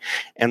ring.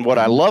 And what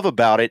I love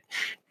about it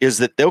is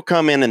that they'll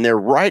come in and they're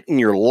right in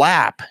your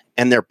lap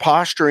and they're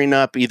posturing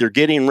up, either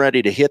getting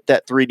ready to hit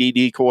that 3D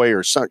decoy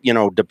or,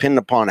 depending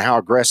upon how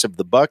aggressive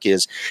the buck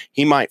is,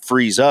 he might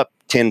freeze up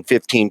 10,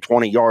 15,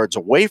 20 yards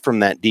away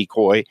from that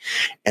decoy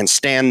and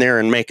stand there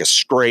and make a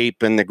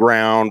scrape in the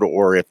ground.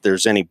 Or if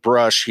there's any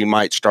brush, he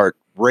might start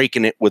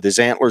raking it with his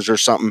antlers or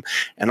something.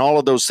 And all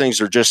of those things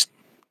are just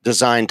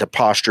designed to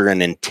posture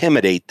and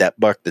intimidate that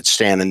buck that's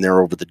standing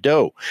there over the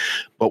doe.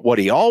 But what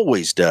he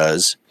always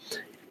does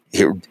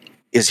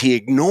is he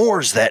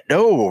ignores that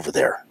doe over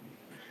there.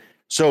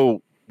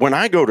 So when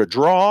I go to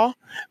draw,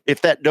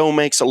 if that doe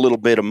makes a little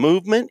bit of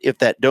movement, if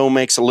that doe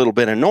makes a little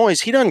bit of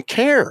noise, he doesn't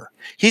care.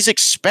 He's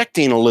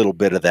expecting a little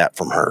bit of that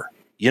from her.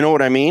 You know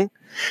what I mean?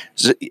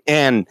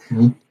 And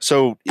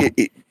so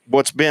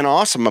what's been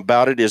awesome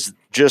about it is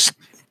just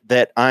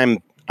that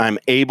I'm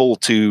able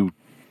to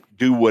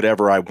do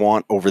whatever I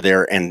want over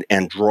there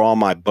and draw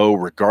my bow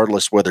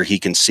regardless whether he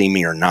can see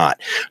me or not.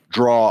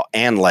 Draw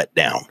and let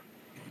down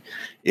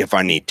if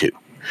I need to.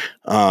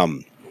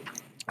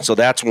 So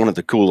that's one of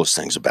the coolest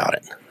things about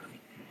it.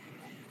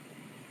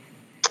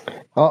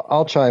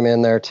 I'll chime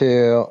in there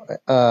too.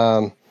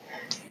 I've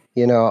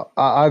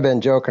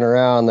been joking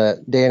around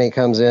that Danny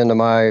comes into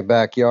my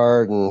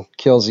backyard and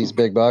kills these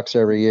big bucks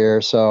every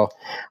year. So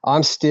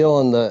I'm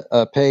stealing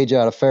the page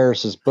out of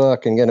Ferris's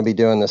book and going to be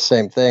doing the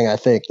same thing, I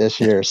think, this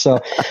year. So,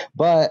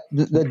 but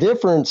the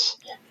difference,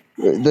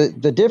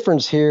 the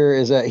difference here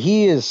is that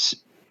he is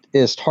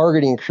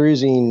targeting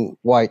cruising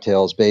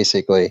whitetails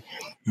basically.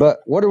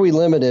 But what are we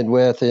limited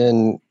with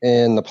in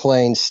the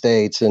Plains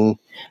states and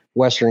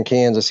Western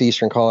Kansas,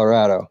 Eastern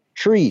Colorado?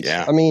 Trees.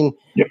 Yeah. I mean,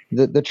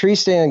 the tree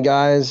stand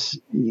guys,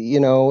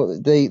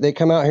 they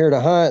come out here to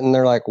hunt and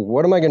they're like,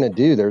 what am I going to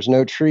do? There's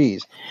no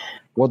trees.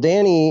 Well,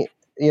 Danny,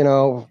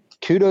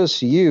 kudos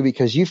to you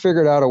because you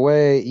figured out a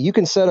way you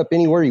can set up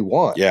anywhere you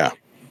want. Yeah.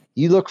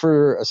 You look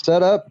for a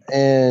setup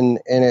and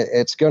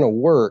it's going to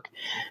work.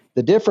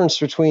 The difference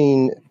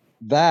between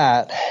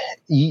that,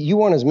 you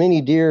want as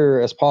many deer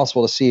as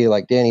possible to see,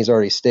 like Danny's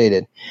already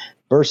stated,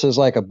 versus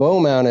like a bow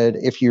mounted,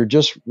 if you're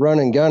just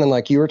running gunning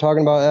like you were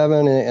talking about,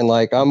 Evan, and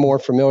like I'm more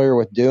familiar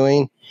with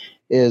doing,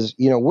 is,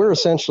 we're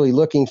essentially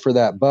looking for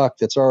that buck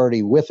that's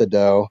already with a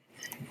doe.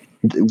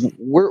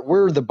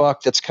 We're the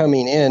buck that's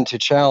coming in to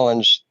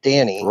challenge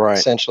Danny, right,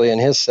 essentially in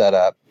his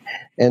setup.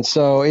 And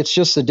so it's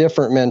just a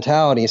different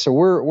mentality. So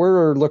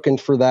we're looking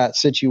for that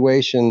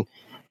situation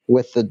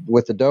with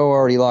the doe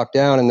already locked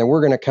down, and then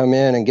we're going to come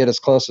in and get as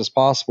close as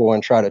possible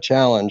and try to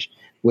challenge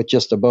with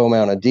just a bow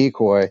mounted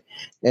decoy.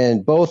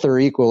 And both are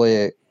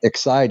equally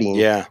exciting.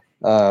 Yeah.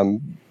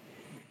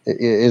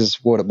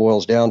 Is what it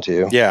boils down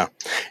to. Yeah.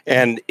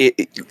 And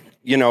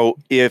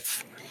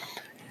if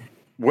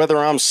whether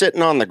I'm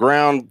sitting on the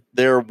ground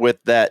there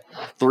with that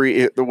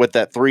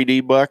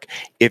 3D buck,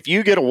 if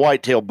you get a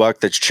whitetail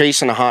buck that's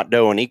chasing a hot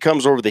doe and he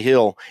comes over the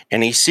hill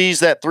and he sees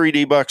that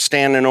 3D buck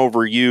standing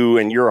over you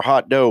and you're a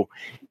hot doe,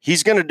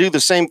 he's going to do the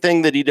same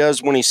thing that he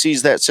does when he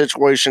sees that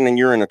situation and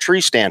you're in a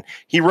tree stand.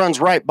 He runs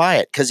right by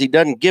it because he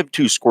doesn't give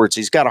two squirts.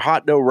 He's got a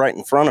hot doe right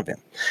in front of him.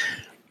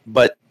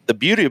 But the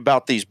beauty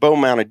about these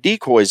bow-mounted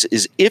decoys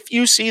is if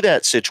you see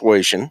that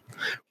situation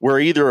where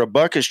either a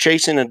buck is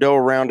chasing a doe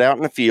around out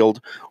in the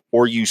field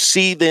or you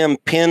see them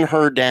pin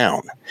her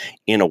down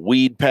in a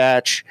weed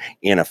patch,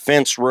 in a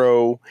fence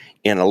row,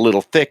 in a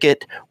little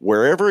thicket,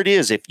 wherever it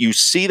is, if you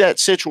see that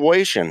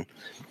situation,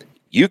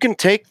 you can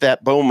take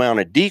that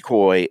bow-mounted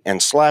decoy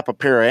and slap a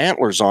pair of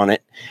antlers on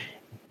it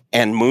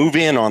and move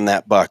in on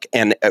that buck.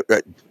 And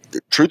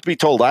truth be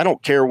told, I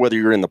don't care whether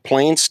you're in the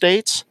Plains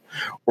states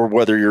or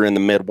whether you're in the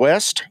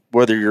Midwest,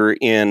 whether you're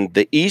in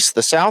the East,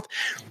 the South.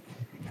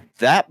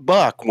 That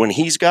buck, when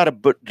he's got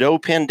a doe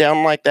pinned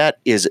down like that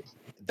is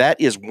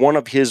one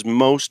of his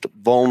most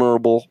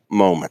vulnerable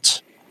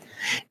moments.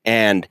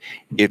 And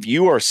if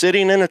you are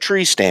sitting in a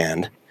tree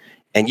stand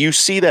and you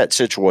see that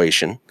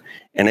situation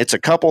and it's a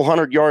couple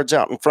 100 yards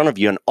out in front of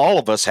you, and all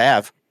of us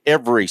have,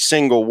 every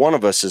single one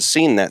of us has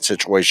seen that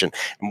situation.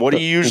 And what do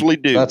you usually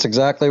do? That's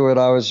exactly what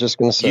I was just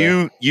going to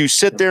say. You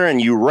sit there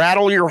and you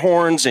rattle your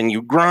horns and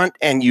you grunt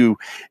and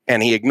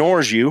he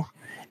ignores you.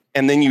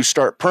 And then you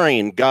start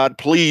praying, God,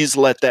 please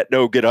let that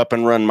doe get up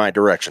and run my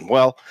direction.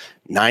 Well,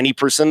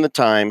 90% of the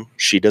time,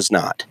 she does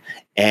not.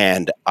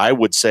 And I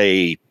would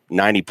say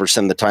 90%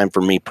 of the time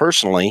for me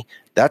personally,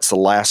 that's the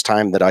last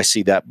time that I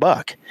see that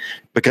buck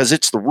because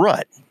it's the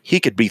rut.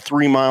 He could be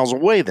 3 miles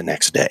away the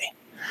next day.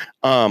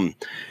 My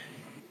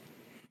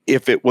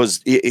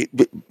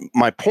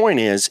point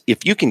is,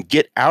 if you can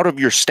get out of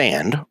your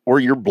stand or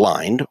your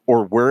blind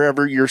or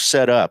wherever you're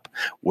set up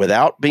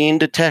without being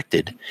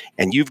detected,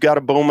 and you've got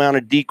a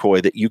bow-mounted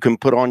decoy that you can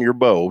put on your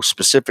bow,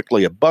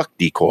 specifically a buck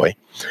decoy,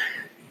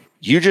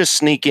 you just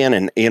sneak in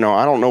and,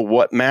 I don't know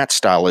what Matt's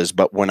style is,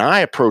 but when I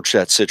approach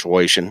that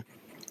situation,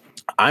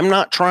 I'm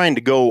not trying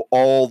to go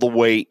all the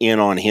way in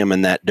on him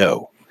and that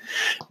doe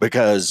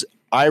because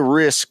I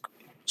risk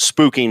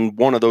spooking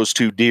one of those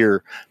two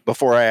deer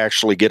before I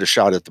actually get a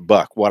shot at the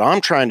buck. What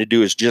I'm trying to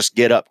do is just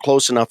get up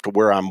close enough to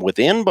where I'm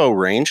within bow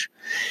range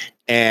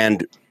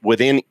and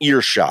within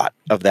earshot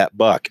of that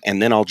buck,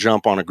 and then I'll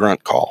jump on a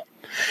grunt call.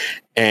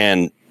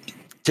 And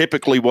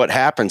typically what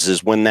happens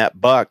is when that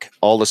buck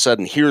all of a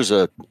sudden hears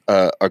a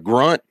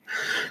grunt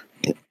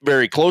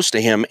very close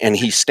to him and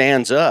he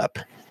stands up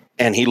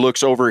and he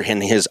looks over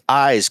and his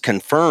eyes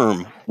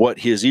confirm what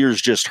his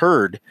ears just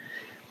heard,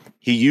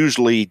 he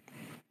usually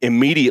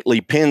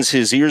immediately pins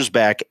his ears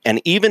back. And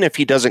even if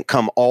he doesn't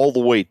come all the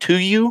way to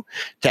you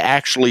to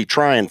actually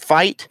try and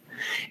fight,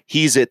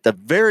 he's at the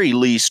very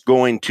least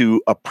going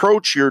to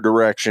approach your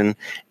direction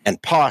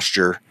and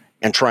posture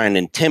and try and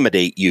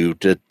intimidate you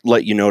to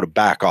let you know to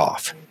back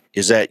off.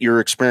 Is that your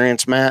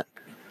experience, Matt?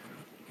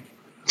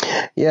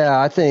 Yeah,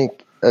 I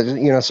think,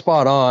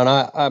 spot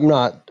on.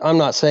 I'm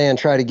not saying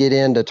try to get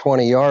into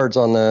 20 yards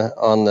on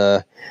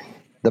the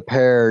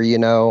pair,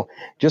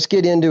 just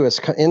get into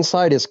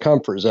inside his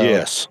comfort zone.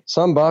 Yes.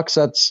 Some bucks,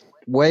 that's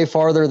way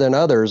farther than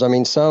others. I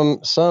mean, some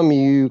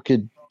you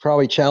could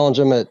probably challenge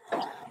them at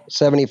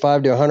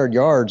 75 to 100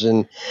 yards.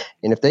 And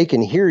if they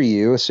can hear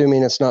you,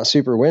 assuming it's not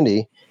super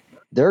windy,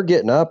 they're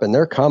getting up and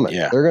they're coming.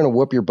 Yeah. They're going to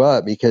whoop your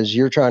butt because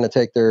you're trying to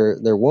take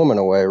their woman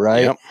away.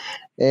 Right. Yep.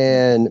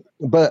 And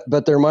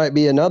but there might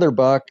be another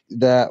buck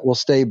that will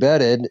stay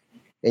bedded,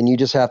 and you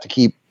just have to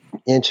keep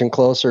inching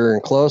closer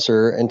and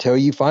closer until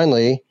you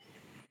finally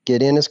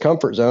get in his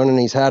comfort zone and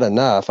he's had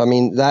enough. I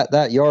mean,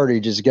 that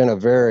yardage is going to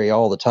vary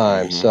all the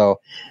time. Mm-hmm.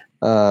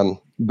 So,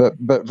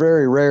 but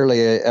very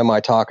rarely am I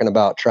talking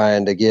about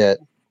trying to get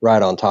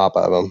right on top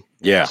of him.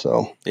 Yeah.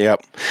 So,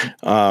 yep.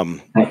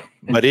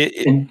 But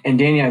and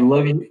Danny, I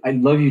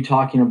love you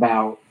talking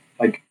about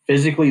like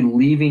physically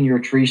leaving your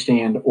tree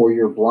stand or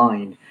your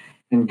blind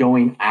and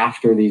going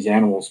after these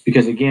animals,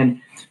 because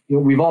again,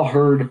 we've all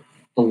heard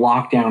the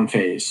lockdown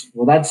phase.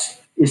 Well,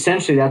 that's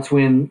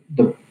when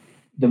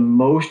the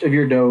most of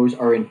your does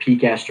are in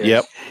peak estrus.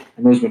 Yep.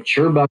 And those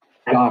mature bucks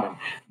got them.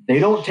 They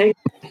don't take,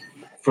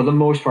 for the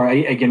most part,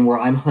 again, where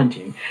I'm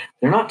hunting,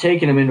 they're not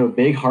taking them into a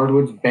big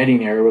hardwoods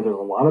bedding area where there's a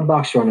lot of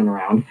bucks running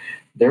around.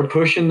 They're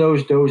pushing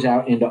those does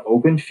out into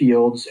open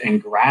fields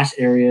and grass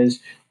areas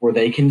where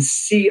they can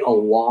see a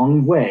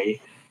long way,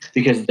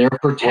 because they're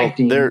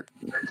protecting. Well,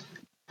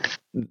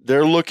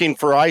 they're looking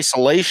for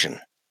isolation.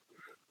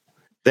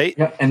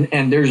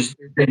 And there's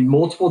been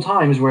multiple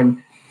times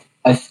when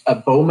a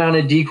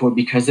bow-mounted decoy,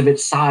 because of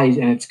its size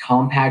and its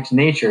compact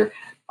nature,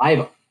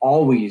 I've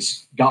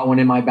always got one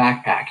in my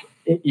backpack,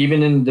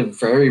 even in the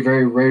very,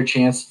 very rare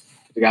chance,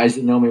 the guys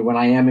that know me, when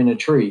I am in a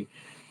tree.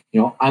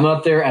 I'm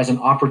up there as an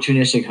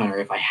opportunistic hunter.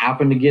 If I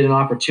happen to get an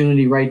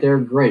opportunity right there,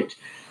 great.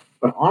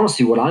 But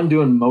honestly, what I'm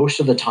doing most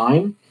of the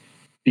time,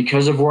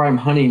 because of where I'm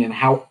hunting and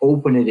how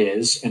open it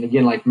is, and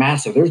again, like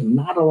Matt said, there's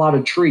not a lot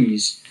of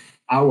trees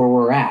out where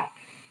we're at,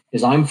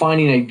 is I'm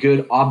finding a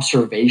good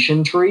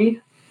observation tree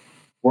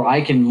where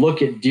I can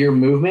look at deer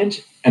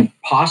movement and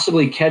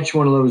possibly catch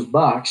one of those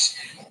bucks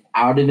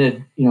out in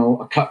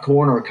a cut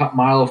corn or a cut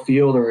mile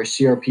field or a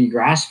CRP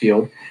grass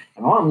field.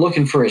 And all I'm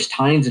looking for is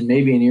tines and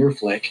maybe an ear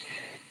flick.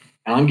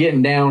 And I'm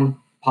getting down,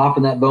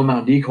 popping that bow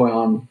mount decoy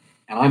on,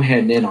 and I'm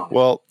heading in on it.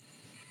 Well,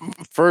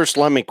 first,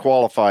 let me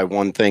qualify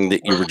one thing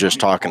that you were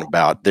just talking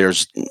about.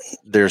 There's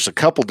a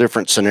couple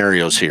different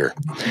scenarios here.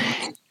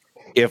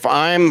 If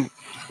I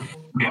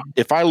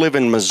live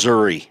in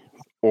Missouri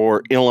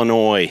or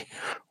Illinois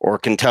or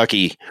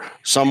Kentucky,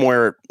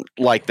 somewhere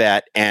like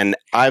that, and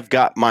I've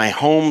got my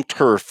home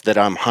turf that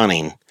I'm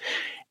hunting,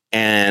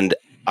 and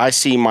I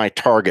see my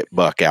target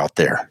buck out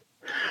there,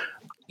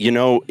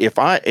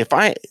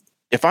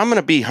 if I'm going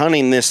to be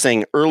hunting this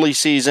thing early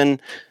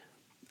season,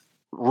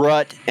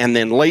 rut, and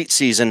then late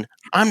season,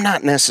 I'm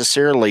not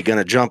necessarily going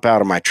to jump out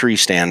of my tree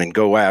stand and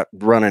go out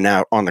running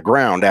out on the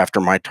ground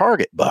after my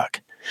target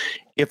buck.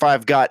 If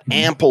I've got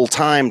ample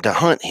time to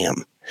hunt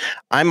him,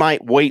 I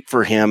might wait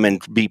for him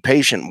and be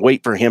patient,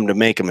 wait for him to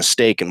make a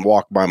mistake and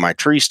walk by my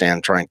tree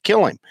stand, try and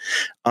kill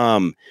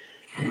him.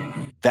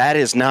 That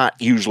is not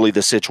usually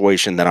the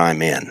situation that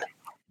I'm in.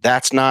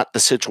 That's not the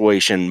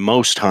situation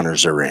most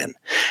hunters are in.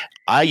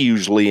 I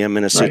usually am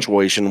in a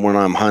situation when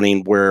I'm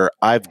hunting where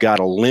I've got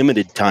a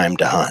limited time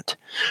to hunt,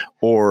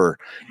 or,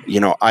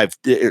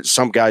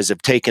 some guys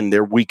have taken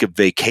their week of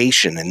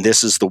vacation and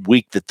this is the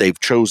week that they've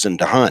chosen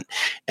to hunt,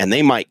 and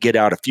they might get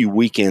out a few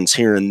weekends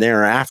here and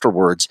there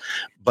afterwards.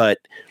 But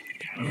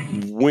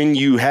when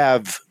you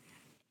have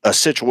a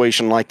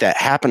situation like that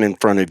happen in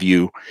front of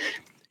you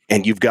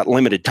and you've got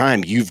limited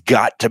time, you've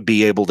got to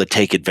be able to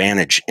take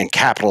advantage and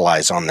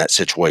capitalize on that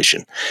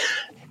situation.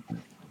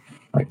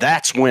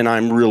 That's when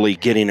I'm really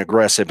getting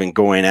aggressive and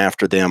going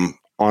after them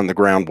on the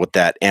ground with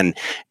that. And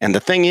the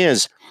thing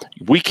is,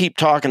 we keep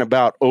talking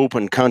about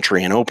open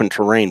country and open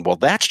terrain. Well,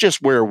 that's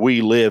just where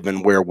we live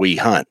and where we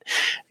hunt.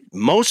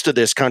 Most of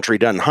this country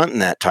doesn't hunt in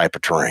that type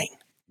of terrain.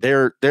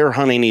 They're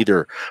hunting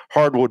either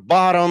hardwood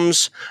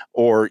bottoms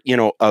or,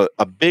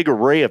 a big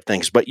array of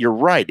things. But you're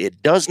right.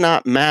 It does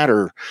not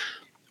matter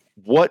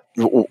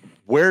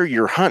where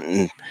you're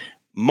hunting.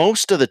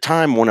 Most of the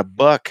time when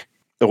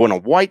a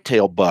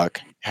whitetail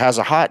buck has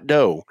a hot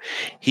doe,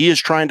 he is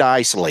trying to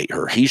isolate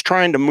her. He's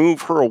trying to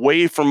move her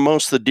away from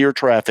most of the deer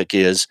traffic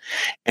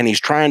and he's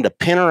trying to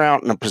pin her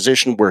out in a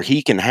position where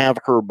he can have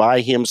her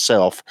by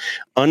himself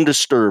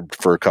undisturbed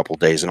for a couple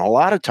days. And a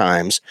lot of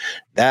times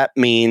that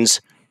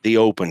means the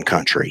open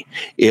country.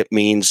 It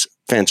means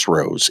fence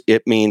rows.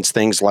 It means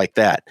things like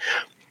that.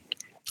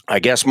 I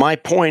guess my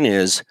point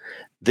is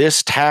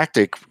this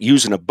tactic,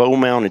 using a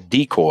bow-mounted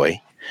decoy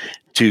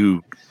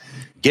to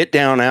get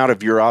down out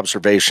of your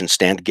observation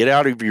stand, get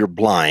out of your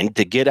blind,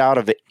 to get out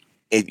of it,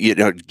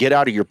 get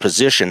out of your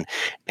position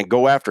and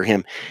go after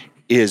him,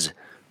 is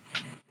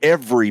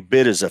every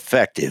bit as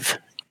effective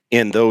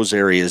in those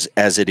areas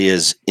as it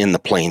is in the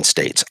plain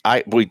states.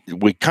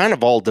 We kind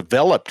of all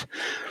developed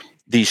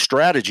these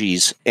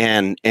strategies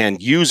and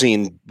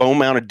using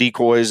bow-mounted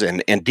decoys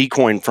and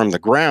decoying from the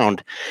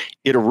ground.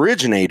 It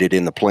originated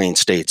in the plain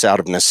states out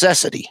of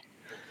necessity,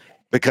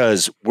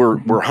 because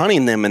we're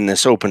hunting them in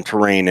this open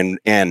terrain.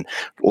 And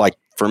like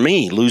for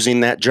me, losing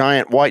that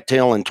giant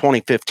whitetail in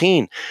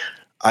 2015,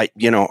 I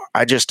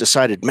just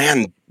decided,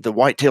 man, the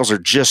whitetails are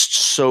just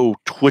so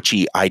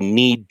twitchy. I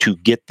need to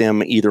get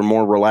them either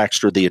more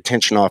relaxed or the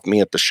attention off me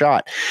at the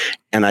shot.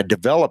 And I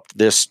developed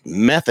this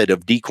method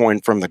of decoying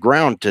from the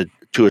ground to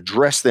to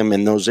address them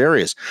in those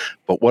areas.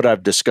 But what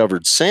I've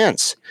discovered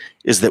since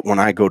is that when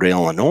I go to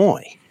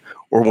Illinois,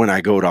 or when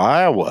I go to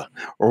Iowa,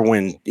 or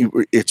when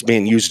it's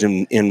being used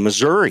in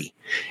Missouri,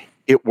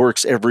 it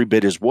works every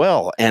bit as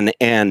well.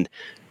 And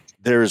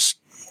there's,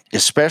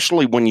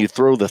 especially when you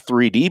throw the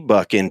 3D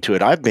buck into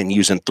it, I've been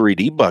using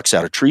 3D bucks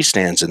out of tree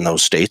stands in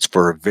those states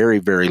for a very,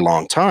 very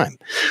long time.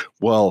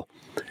 Well,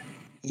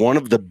 one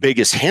of the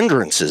biggest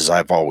hindrances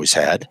I've always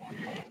had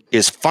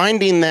is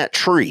finding that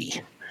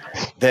tree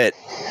that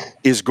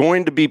is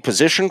going to be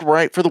positioned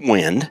right for the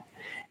wind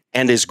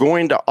and is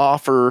going to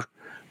offer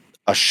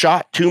a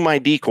shot to my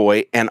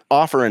decoy and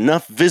offer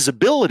enough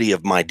visibility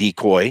of my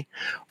decoy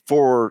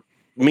for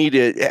me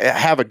to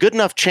have a good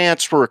enough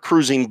chance for a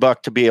cruising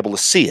buck to be able to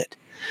see it.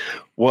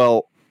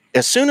 Well,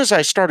 as soon as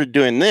I started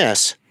doing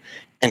this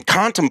and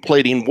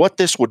contemplating what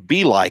this would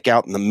be like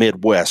out in the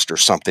Midwest or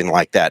something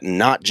like that, and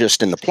not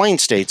just in the Plain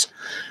States,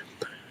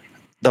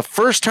 the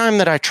first time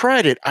that I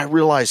tried it, I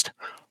realized,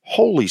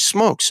 holy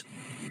smokes,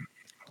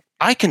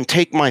 I can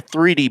take my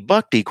 3D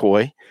buck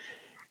decoy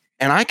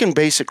and I can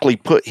basically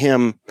put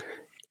him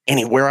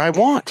anywhere I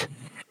want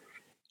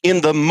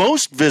in the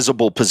most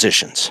visible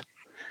positions.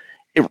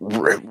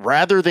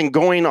 Rather than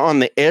going on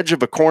the edge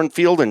of a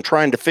cornfield and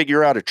trying to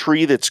figure out a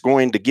tree that's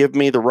going to give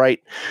me the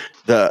right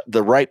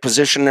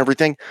position and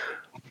everything,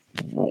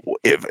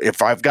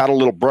 if I've got a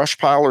little brush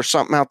pile or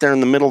something out there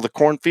in the middle of the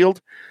cornfield,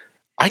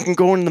 I can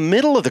go in the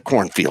middle of the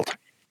cornfield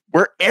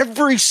where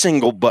every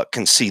single buck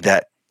can see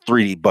that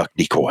 3D buck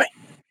decoy.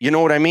 You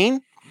know what I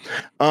mean?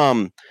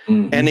 And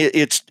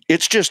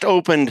it's just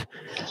opened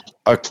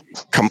a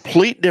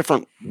complete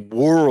different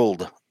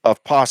world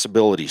of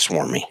possibilities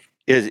for me.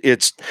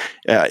 It's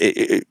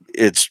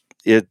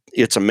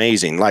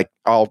amazing. Like,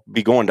 I'll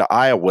be going to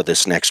Iowa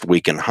this next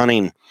week and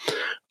hunting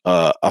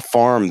a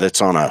farm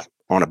that's on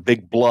a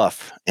big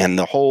bluff, and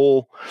the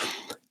whole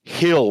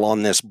hill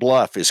on this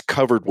bluff is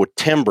covered with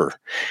timber,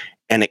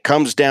 and it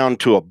comes down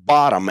to a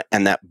bottom,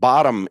 and that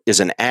bottom is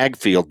an ag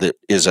field that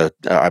is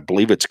I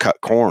believe it's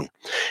cut corn,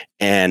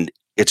 and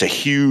it's a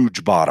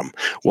huge bottom.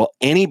 Well,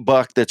 any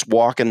buck that's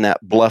walking that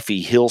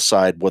bluffy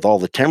hillside with all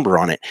the timber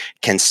on it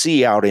can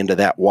see out into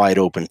that wide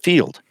open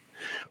field.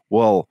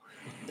 Well,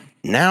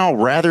 now,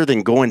 rather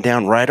than going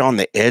down right on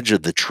the edge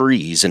of the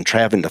trees and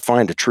having to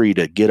find a tree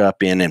to get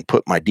up in and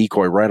put my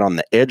decoy right on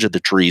the edge of the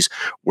trees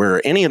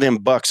where any of them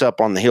bucks up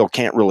on the hill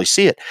can't really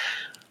see it,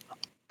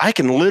 I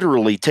can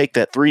literally take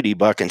that 3D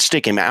buck and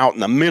stick him out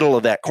in the middle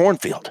of that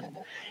cornfield.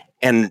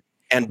 And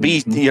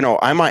be,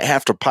 I might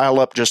have to pile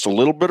up just a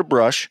little bit of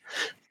brush,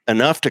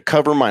 enough to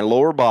cover my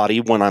lower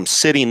body when I'm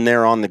sitting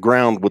there on the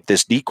ground with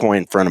this decoy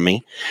in front of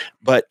me.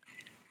 But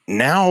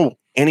now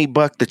any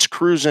buck that's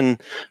cruising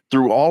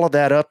through all of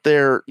that up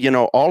there,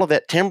 all of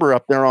that timber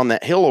up there on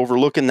that hill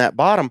overlooking that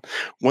bottom,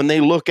 when they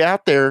look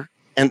out there,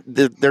 and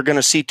they're going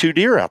to see two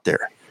deer out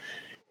there.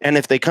 And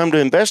if they come to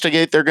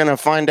investigate, they're going to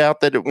find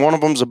out that one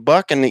of them's a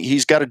buck and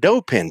he's got a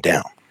doe pinned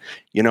down.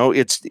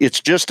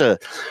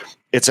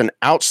 It's an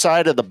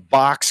outside of the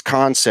box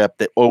concept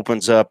that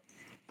opens up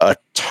a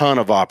ton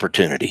of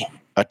opportunity.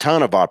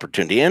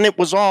 And it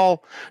was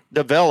all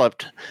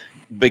developed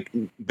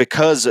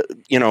because,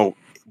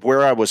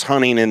 where I was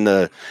hunting in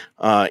the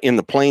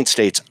Plain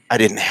States, I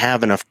didn't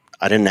have enough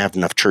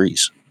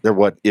trees.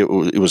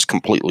 It was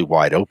completely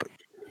wide open.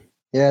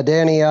 Yeah,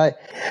 Danny, I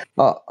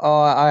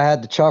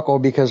had to chuckle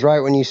because right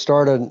when you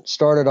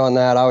started on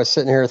that, I was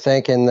sitting here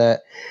thinking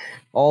that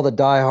all the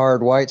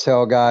diehard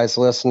whitetail guys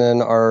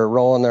listening are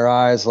rolling their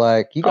eyes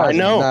like, you guys are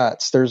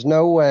nuts. There's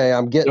no way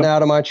I'm getting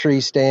out of my tree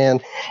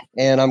stand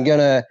and I'm going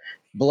to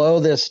blow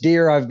this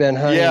deer I've been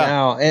hunting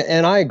out.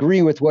 And I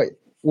agree with what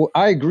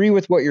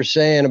you're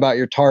saying about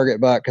your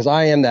target buck, because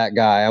I am that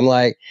guy. I'm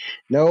like,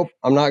 nope,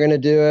 I'm not going to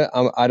do it.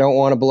 I don't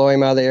want to blow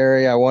him out of the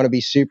area. I want to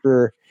be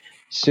super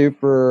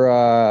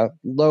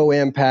low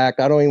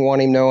impact. I don't even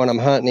want him knowing I'm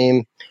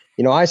hunting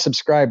him. I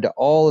subscribe to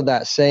all of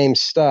that same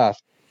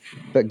stuff.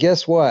 But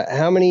guess what?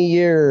 How many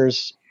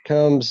years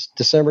comes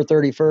December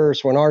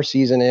 31st when our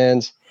season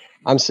ends,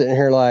 I'm sitting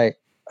here like,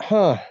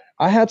 I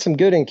had some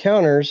good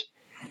encounters,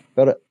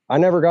 but I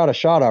never got a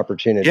shot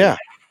opportunity. Yeah.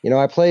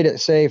 I played it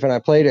safe and I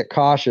played it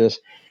cautious.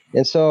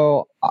 And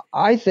so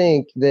I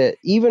think that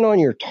even on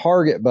your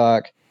target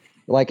buck,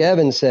 like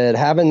Evan said,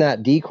 having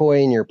that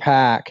decoy in your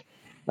pack,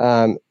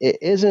 it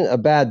isn't a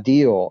bad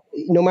deal,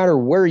 no matter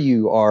where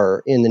you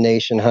are in the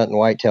nation hunting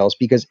whitetails,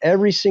 because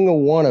every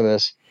single one of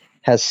us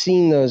has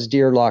seen those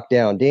deer locked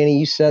down. Danny,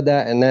 you said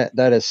that, and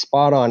that is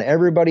spot on.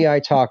 Everybody I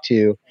talk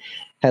to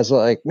has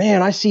like,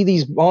 man, I see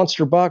these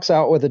monster bucks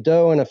out with a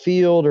doe in a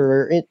field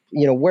or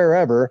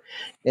wherever,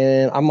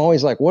 and I'm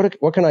always like,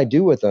 what can I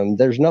do with them?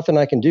 There's nothing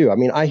I can do. I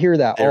mean, I hear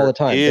that all the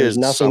time. There's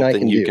nothing I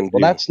can do. Well,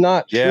 that's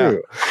not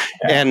true.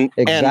 And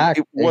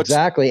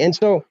exactly. And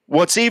so,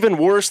 what's even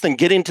worse than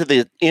getting to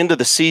the end of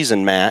the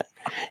season, Matt,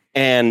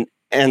 and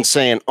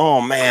saying, oh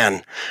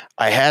man,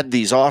 I had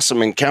these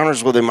awesome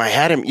encounters with him. I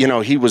had him,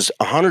 he was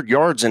 100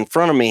 yards in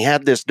front of me,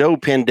 had this doe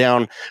pinned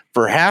down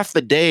for half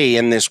the day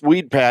in this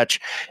weed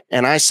patch.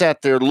 And I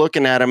sat there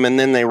looking at him, and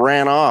then they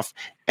ran off.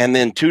 And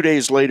then 2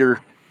 days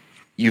later,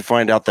 you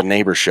find out the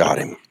neighbor shot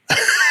him.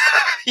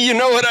 You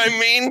know what I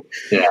mean?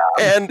 Yeah.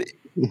 And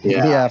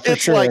Yeah, for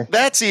it's sure. like,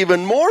 that's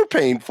even more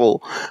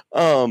painful.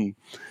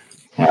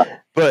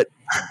 But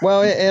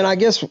Well, and I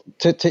guess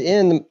to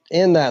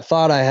end that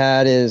thought I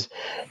had is,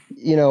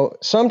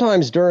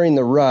 sometimes during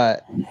the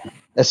rut,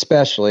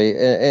 especially,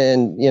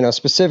 and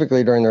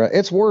specifically during the rut,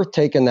 it's worth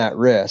taking that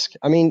risk.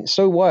 I mean,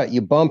 so what?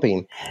 You bump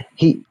him.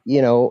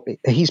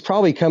 He's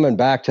probably coming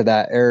back to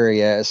that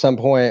area at some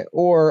point,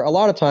 or a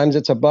lot of times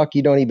it's a buck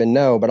you don't even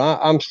know. But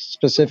I'm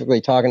specifically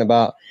talking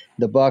about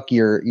the buck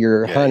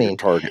you're hunting. Your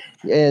target.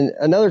 And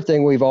another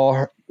thing we've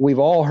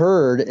all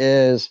heard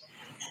is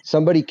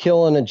somebody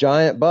killing a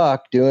giant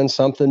buck doing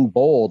something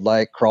bold,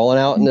 like crawling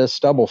out into a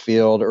stubble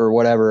field or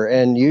whatever.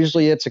 And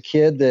usually it's a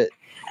kid that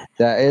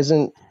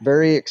isn't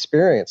very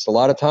experienced. A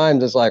lot of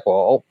times it's like,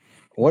 well,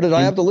 what did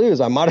I have to lose?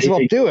 I might as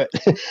well do it.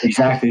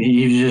 Exactly.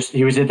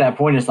 He was at that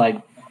point. It's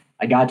like,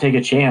 I got to take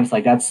a chance.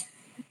 Like, that's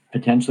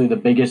potentially the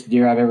biggest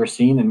deer I've ever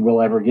seen and will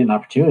ever get an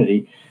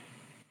opportunity.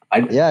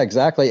 Yeah,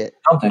 exactly.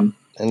 Something.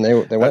 And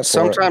they went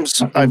sometimes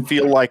for it. I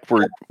feel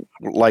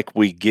like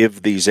we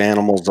give these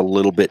animals a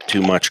little bit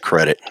too much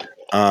credit.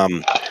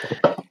 And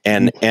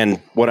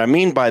what I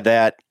mean by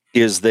that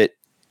is that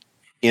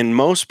in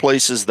most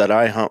places that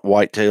I hunt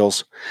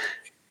whitetails,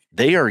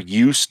 they are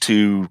used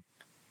to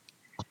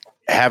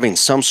having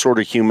some sort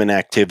of human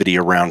activity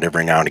around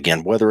every now and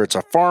again, whether it's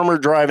a farmer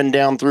driving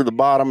down through the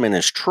bottom in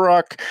his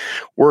truck,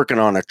 working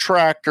on a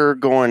tractor,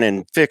 going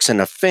and fixing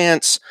a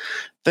fence,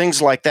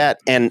 things like that.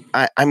 And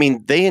I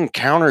mean, they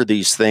encounter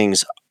these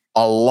things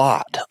a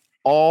lot,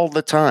 all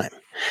the time.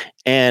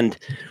 And,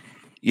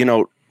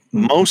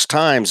 most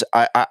times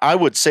I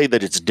would say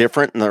that it's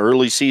different in the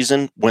early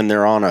season when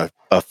they're on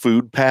a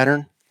food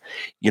pattern.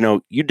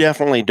 You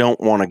definitely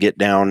don't want to get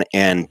down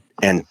and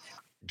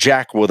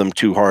jack with them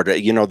too hard.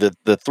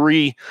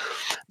 The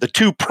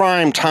two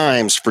prime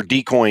times for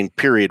decoying,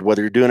 period,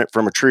 whether you're doing it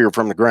from a tree or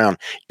from the ground,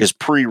 is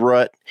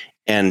pre-rut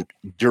and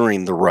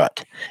during the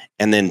rut.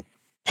 And then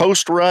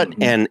post-rut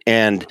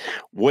and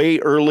way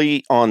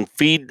early on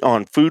feeding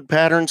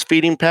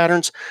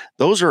patterns,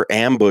 those are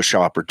ambush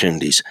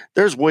opportunities.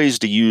 There's ways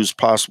to use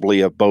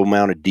possibly a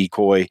bow-mounted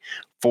decoy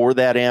for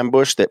that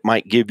ambush that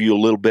might give you a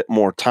little bit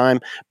more time,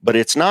 but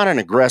it's not an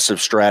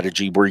aggressive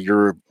strategy where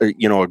you're,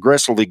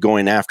 aggressively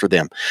going after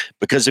them.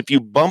 Because if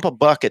you bump a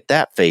buck at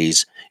that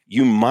phase,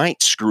 you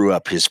might screw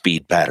up his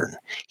feed pattern.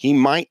 He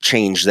might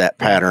change that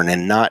pattern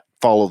and not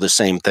follow the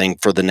same thing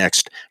for the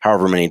next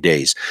however many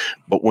days.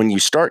 But when you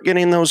start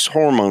getting those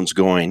hormones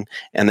going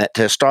and that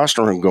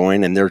testosterone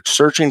going and they're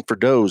searching for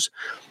does,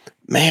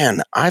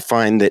 man, I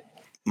find that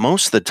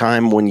most of the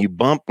time when you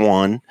bump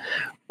one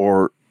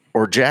or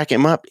jack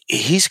him up,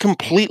 he's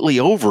completely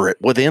over it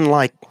within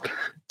like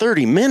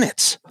 30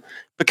 minutes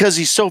because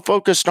he's so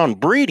focused on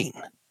breeding.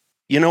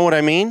 You know what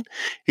I mean?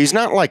 He's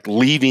not like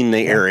leaving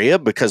the area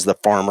because the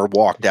farmer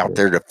walked out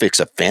there to fix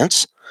a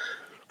fence.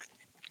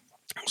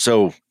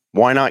 So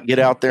why not get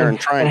out there and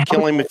try and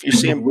kill him if you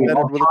see him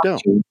bedded with a doe?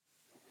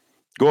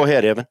 Go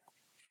ahead, Evan.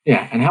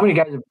 Yeah, and how many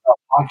guys have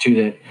talked to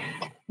that?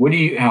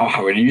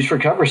 How would you use for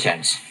cover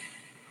sense?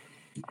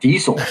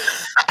 Diesel.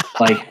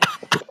 Like,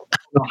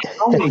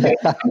 how many guys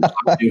have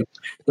talked to?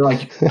 They're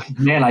like,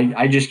 man,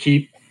 I just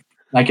keep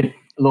like a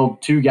little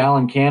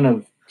 2-gallon can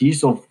of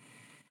diesel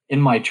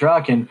in my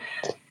truck, and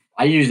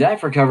I use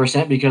that for cover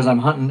scent because I'm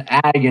hunting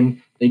ag,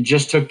 and they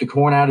just took the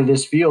corn out of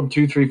this field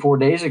 2, 3, 4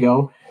 days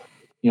ago.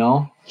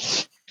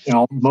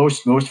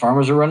 Most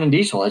farmers are running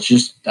diesel. That's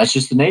just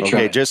the nature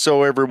of it. Just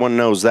so everyone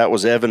knows, that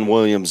was Evan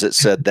Williams that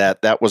said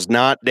that. That was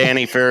not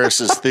Danny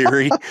Ferris's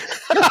theory.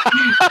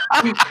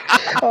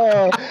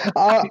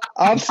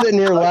 I'm sitting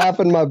here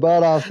laughing my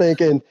butt off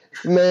thinking,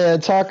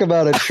 man, talk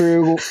about a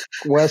true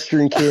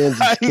Western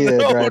Kansas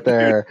kid right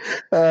there.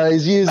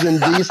 He's using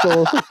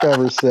diesel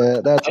cover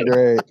scent. That's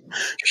great.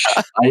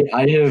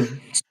 I have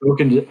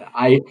spoken to,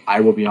 I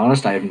will be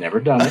honest, I have never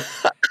done it.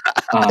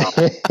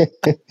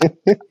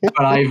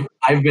 But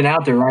I've been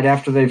out there right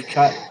after they've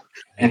cut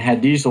and had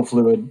diesel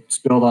fluid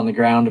spilled on the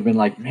ground and been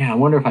like, man, I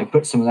wonder if I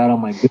put some of that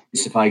on my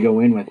boots if I go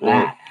in with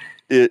that.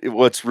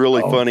 What's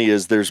really funny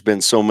is there's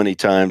been so many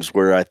times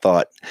where I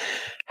thought,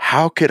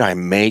 how could I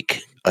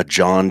make a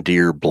John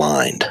Deere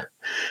blind?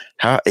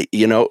 How,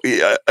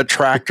 a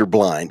tractor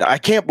blind? I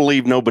can't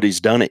believe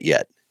nobody's done it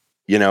yet,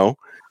 Yeah,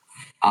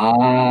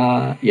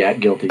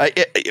 guilty.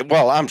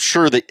 Well, I'm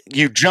sure that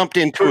you jumped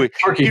into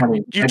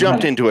you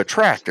jumped into a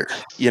tractor.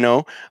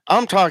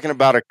 I'm talking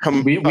about a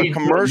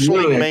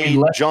commercially made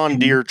John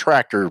Deere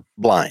tractor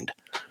blind.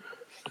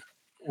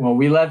 Well,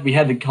 we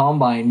had the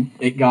combine.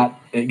 It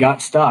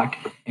got stuck,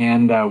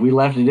 and we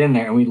left it in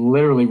there, and we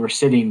literally were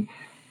sitting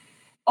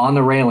on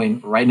the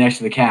railing right next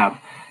to the cab,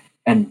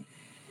 and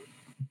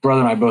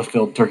brother and I both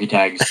filled turkey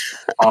tags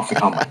off the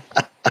combine.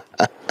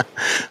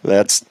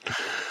 That's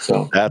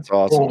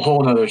awesome.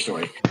 Whole nother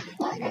story.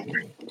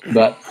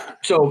 But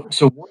so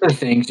one of the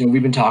things,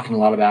 we've been talking a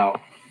lot about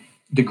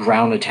the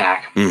ground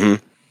attack,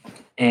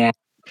 and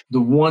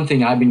the one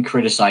thing I've been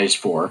criticized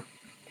for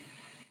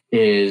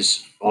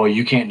is, oh,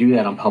 you can't do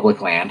that on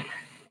public land.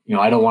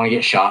 I don't want to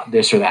get shot,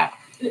 this or that.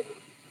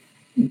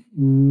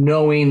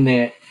 Knowing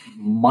that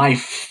my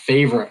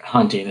favorite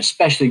hunting,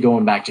 especially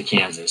going back to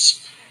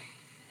Kansas,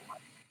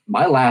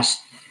 my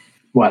last,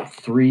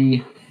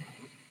 three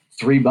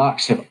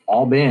bucks have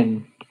all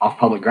been off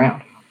public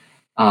ground.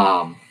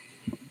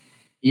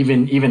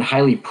 Even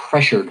highly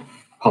pressured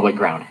public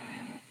ground.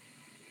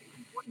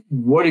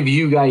 What have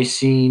you guys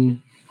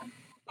seen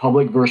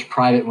public versus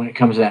private when it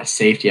comes to that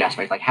safety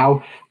aspect? Like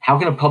how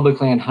can a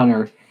public land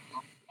hunter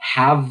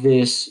have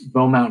this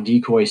bow mount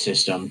decoy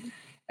system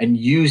and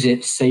use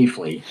it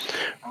safely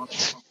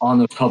on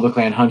those public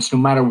land hunts, no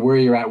matter where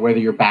you're at, whether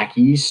you're back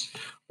east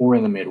or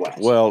in the Midwest?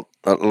 Well,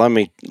 let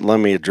me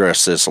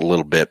address this a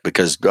little bit,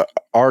 because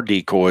our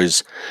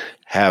decoys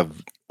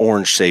have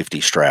orange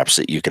safety straps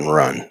that you can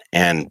run.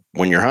 And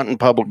when you're hunting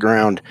public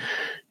ground,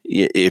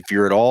 if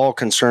you're at all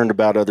concerned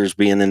about others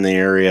being in the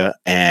area,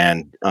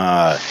 and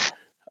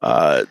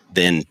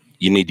then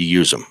you need to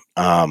use them.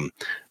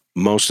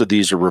 Most of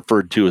these are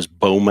referred to as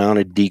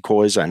bow-mounted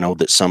decoys. I know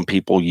that some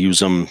people use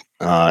them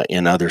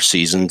in other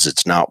seasons.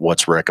 It's not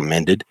what's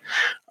recommended.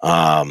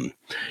 I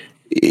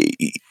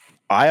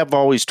have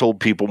always told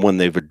people when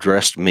they've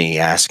addressed me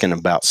asking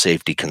about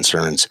safety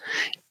concerns,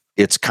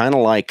 it's kind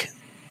of like,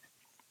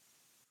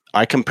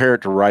 I compare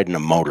it to riding a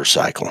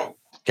motorcycle.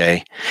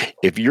 Okay.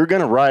 If you're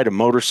going to ride a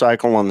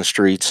motorcycle on the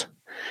streets,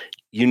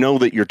 you know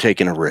that you're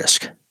taking a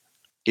risk.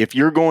 If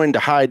you're going to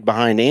hide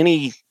behind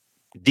any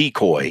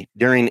decoy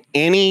during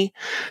any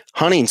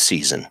hunting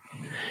season,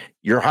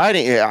 you're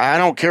hiding. I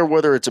don't care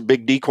whether it's a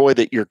big decoy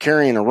that you're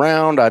carrying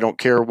around. I don't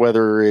care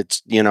whether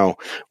it's,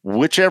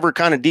 whichever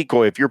kind of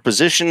decoy. If you're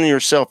positioning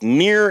yourself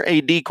near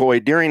a decoy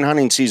during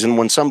hunting season,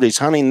 when somebody's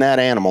hunting that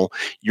animal,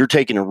 you're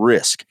taking a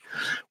risk.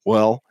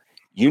 Well,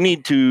 you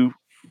need to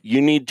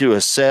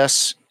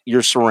assess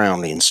your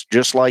surroundings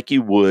just like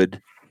you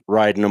would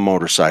riding a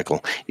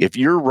motorcycle. If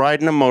you're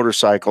riding a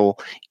motorcycle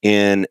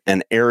in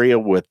an area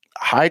with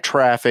high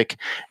traffic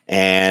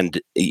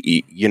and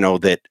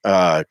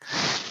that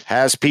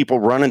has people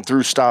running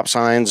through stop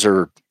signs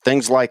or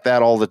things like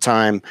that all the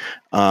time,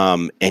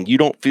 and you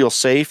don't feel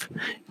safe,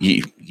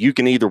 you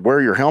can either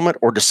wear your helmet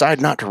or decide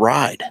not to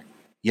ride.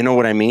 You know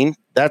what I mean?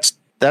 That's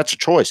a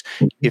choice.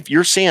 If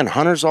you're seeing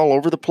hunters all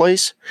over the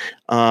place,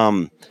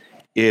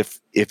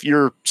 if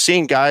you're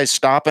seeing guys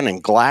stopping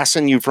and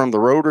glassing you from the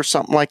road or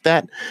something like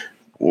that,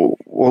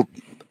 well,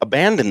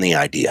 abandon the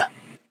idea.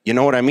 You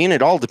know what I mean?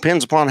 It all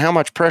depends upon how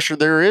much pressure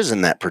there is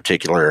in that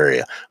particular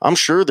area. I'm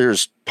sure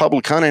there's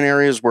public hunting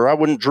areas where I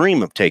wouldn't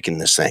dream of taking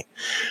this thing.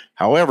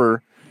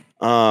 However,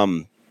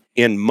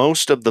 in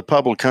most of the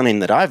public hunting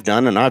that I've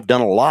done, and I've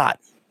done a lot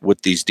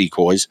with these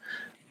decoys,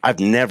 I've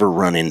never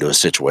run into a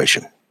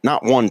situation.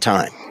 Not one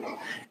time.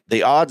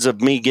 The odds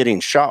of me getting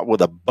shot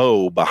with a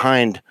bow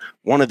behind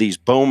one of these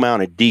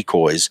bow-mounted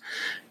decoys,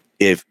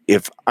 if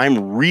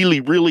I'm really,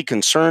 really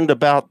concerned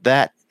about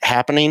that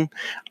happening,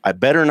 I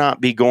better not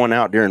be going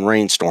out during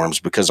rainstorms,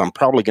 because I'm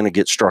probably going to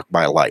get struck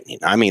by lightning.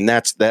 I mean,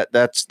 that's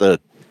the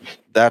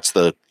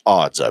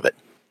odds of it.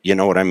 You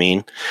know what I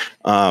mean?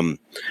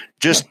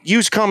 Just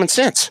use common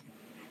sense.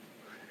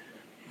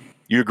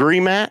 You agree,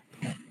 Matt?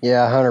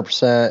 Yeah,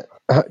 100%.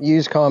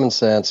 Use common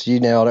sense. You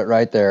nailed it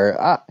right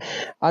there.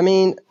 I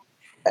mean,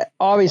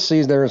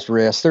 obviously there's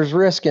risk. There's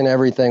risk in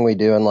everything we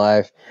do in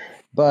life,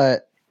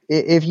 but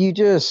if you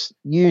just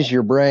use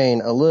your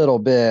brain a little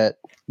bit,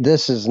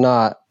 this is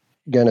not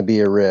going to be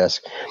a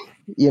risk.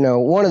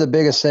 One of the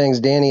biggest things,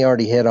 Danny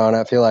already hit on,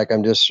 I feel like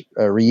I'm just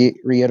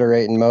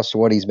reiterating most of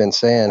what he's been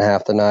saying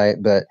half the night,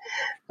 but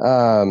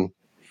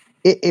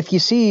if you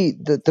see,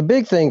 the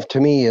big thing to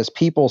me is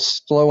people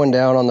slowing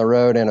down on the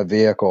road in a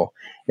vehicle.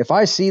 If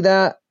I see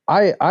that,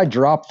 I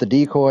drop the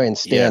decoy and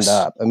stand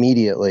up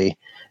immediately.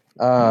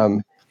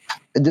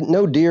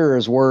 No deer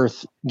is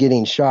worth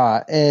getting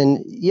shot. And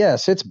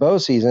yes, it's bow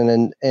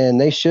season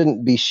and they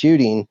shouldn't be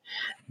shooting,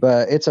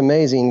 but it's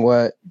amazing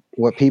what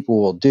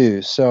people will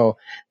do. So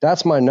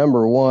that's my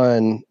number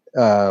one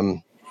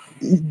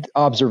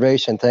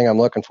observation thing I'm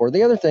looking for.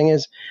 The other thing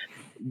is,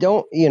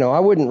 I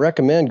wouldn't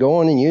recommend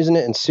going and using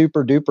it in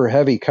super duper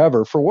heavy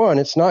cover. For one,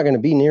 it's not going to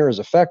be near as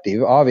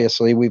effective.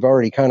 Obviously, we've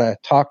already kind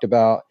of talked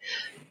about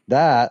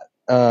that.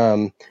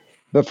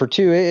 But for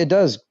two, it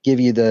does give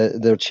you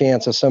the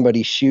chance of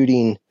somebody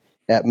shooting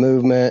at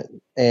movement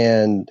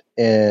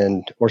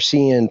or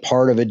seeing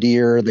part of a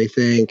deer, they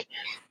think.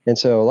 And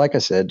so, like I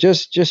said,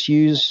 just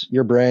use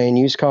your brain,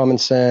 use common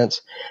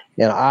sense.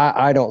 And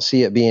I don't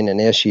see it being an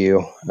issue.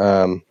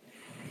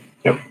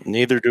 Yep.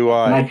 Neither do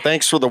I.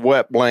 Thanks for the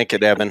wet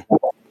blanket, Evan.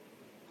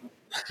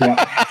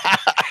 Yeah.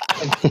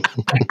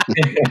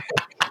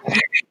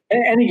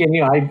 and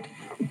again,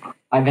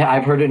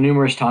 I've heard it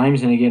numerous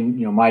times, and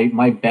again,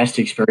 my best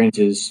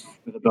experiences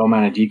with a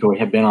bow-mounted decoy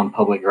have been on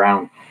public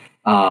ground,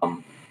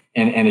 and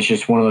it's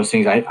just one of those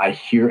things I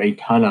hear a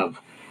ton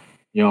of.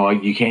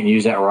 You can't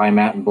use that where I'm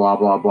at, and blah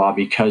blah blah,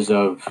 because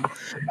of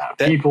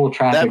people,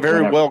 traffic. That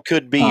very well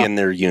could be in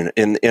their unit,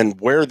 and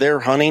where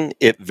they're hunting,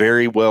 it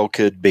very well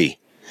could be.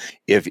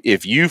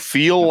 If you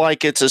feel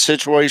like it's a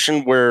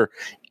situation where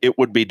it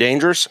would be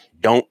dangerous,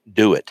 don't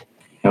do it.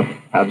 Yep,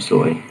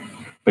 absolutely.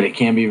 But it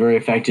can be very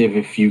effective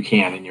if you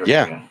can in your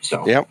area.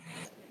 So, yep.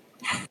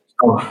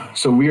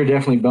 So we are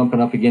definitely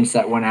bumping up against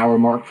that 1 hour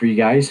mark for you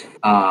guys.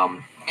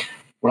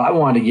 What I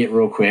wanted to get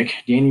real quick,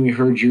 Danny, we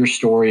heard your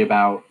story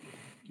about,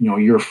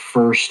 your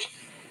first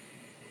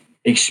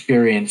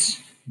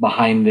experience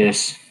behind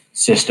this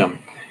system.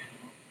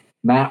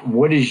 Matt,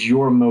 what is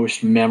your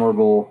most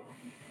memorable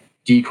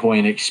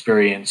decoying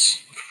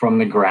experience from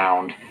the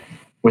ground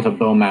with a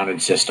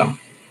bow-mounted system?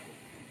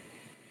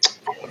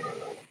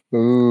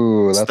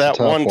 Ooh, that's that a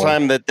tough one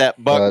time that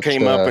buck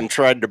came up and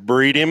tried to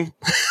breed him.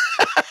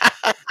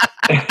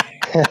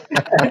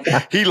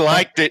 He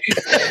liked it.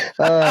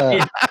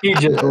 He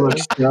just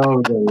looks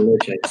so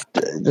delicious.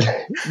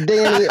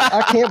 Danny,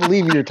 I can't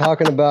believe you're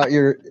talking about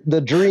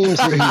the dreams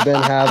that you've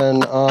been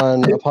having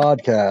on a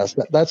podcast.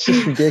 That's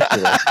just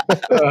ridiculous.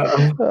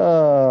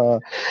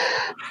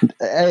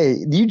 Hey,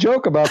 you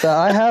joke about that.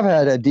 I have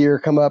had a deer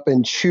come up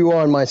and chew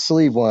on my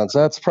sleeve once.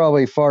 That's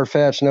probably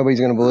far-fetched.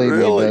 Nobody's going to believe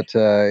me, but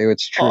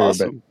it's true.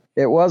 Awesome. But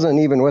it wasn't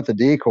even with the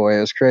decoy. It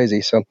was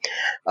crazy. So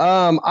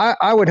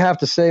I would have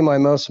to say my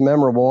most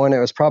memorable one, it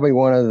was probably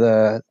one of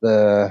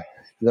the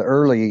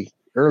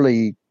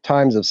early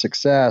times of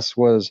success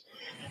was,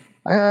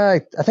 I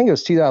think it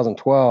was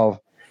 2012.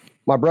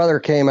 My brother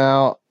came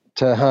out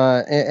to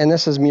hunt, and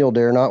this is mule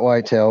deer, not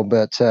whitetail,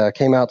 but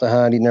came out to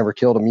hunt. He'd never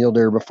killed a mule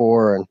deer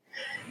before and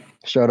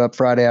showed up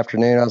Friday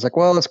afternoon. I was like,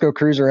 well, let's go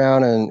cruise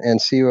around and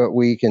see what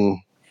we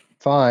can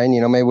find.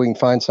 Maybe we can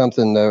find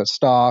something to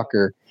stalk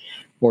or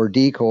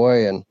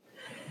decoy. And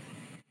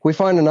we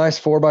find a nice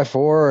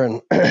 4x4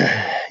 and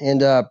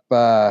end up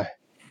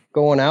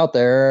going out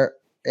there,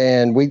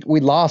 and we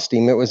lost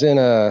him. It was in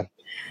a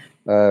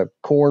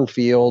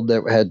cornfield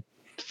that had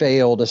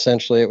failed.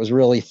 Essentially, it was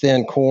really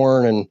thin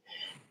corn,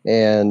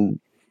 and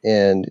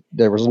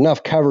there was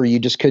enough cover you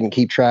just couldn't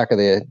keep track of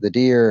the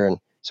deer. And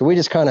so we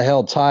just kind of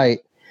held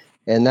tight,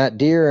 and that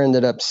deer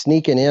ended up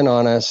sneaking in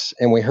on us,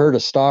 and we heard a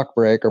stalk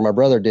break, or my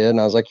brother did. And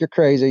I was like, you're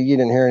crazy. You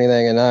didn't hear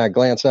anything. And I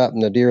glance up,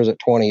 and the deer's at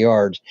 20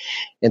 yards.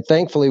 And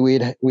thankfully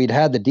we'd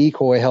had the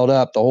decoy held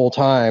up the whole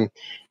time.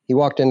 He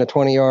walked into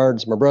 20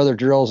 yards. My brother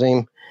drills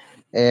him,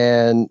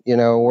 and,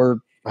 we're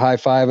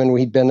high-fiving.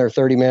 We'd been there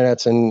 30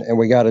 minutes, and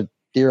we got a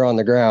deer on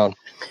the ground.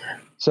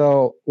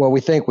 So, well,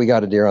 we think we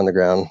got a deer on the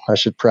ground. I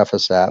should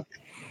preface that.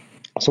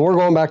 So we're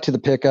going back to the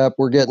pickup.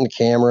 We're getting the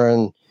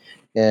camera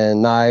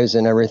and knives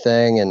and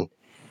everything, and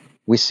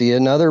we see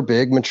another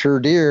big mature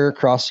deer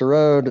cross the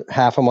road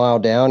half a mile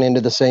down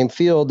into the same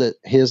field that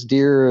his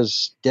deer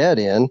is dead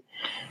in.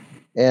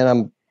 And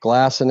I'm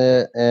glassing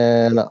it,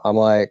 and I'm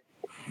like,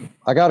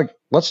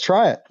 let's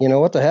try it.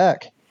 What the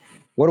heck?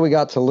 What do we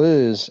got to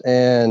lose?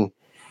 And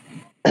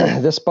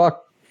this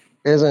buck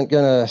isn't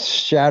going to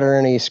shatter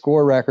any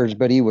score records,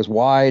 but he was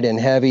wide and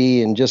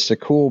heavy and just a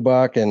cool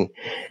buck. And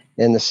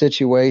the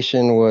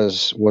situation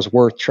was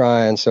worth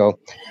trying. So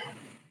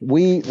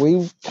we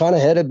kind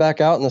of headed back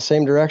out in the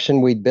same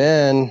direction we'd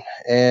been,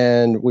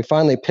 and we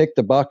finally picked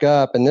the buck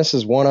up. And this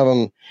is one of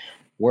them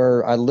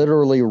where I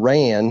literally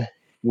ran.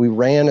 We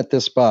ran at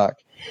this buck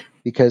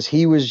because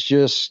he was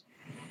just,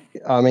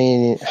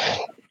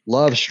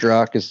 love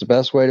struck is the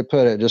best way to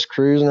put it. Just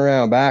cruising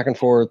around back and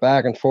forth,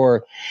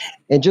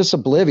 and just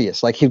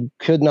oblivious. Like he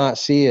could not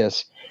see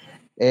us.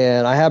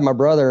 And I had my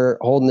brother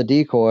holding the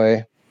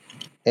decoy,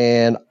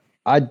 and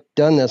I'd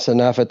done this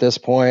enough at this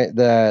point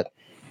that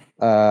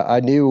I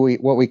knew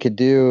what we could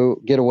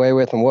do, get away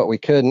with, and what we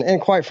couldn't.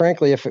 And quite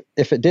frankly, if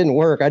it didn't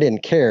work, I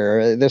didn't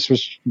care.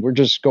 We're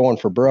just going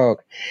for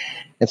broke.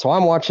 And so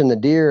I'm watching the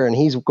deer, and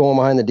he's going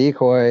behind the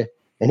decoy,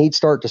 and he'd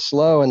start to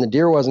slow, and the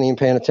deer wasn't even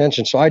paying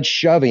attention. So I'd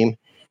shove him,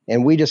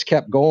 and we just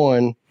kept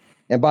going.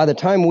 And by the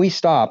time we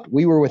stopped,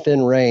 we were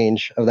within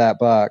range of that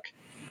buck.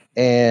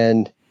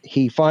 And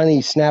he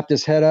finally snapped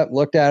his head up,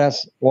 looked at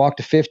us, walked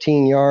to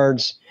 15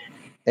 yards,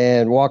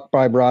 and walked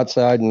by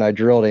broadside, and I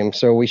drilled him.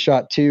 So we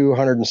shot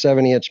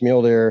 270-inch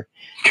mule deer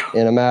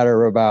in a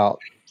matter of about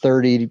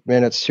 30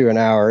 minutes to an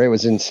hour. It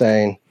was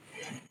insane.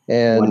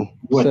 And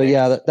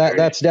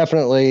that's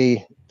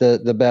definitely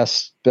the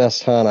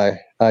best hunt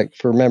I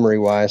for memory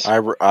wise.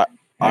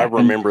 I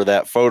remember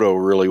that photo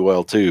really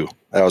well too.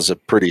 That was a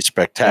pretty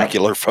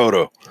spectacular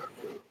photo.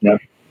 Yep.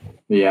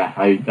 Yeah,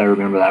 I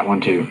remember that one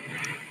too.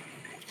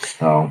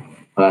 So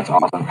that's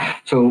awesome.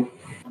 So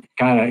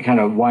kind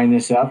of wind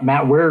this up,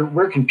 Matt.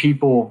 Where can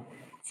people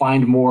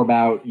find more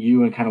about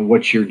you and kind of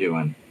what you're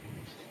doing?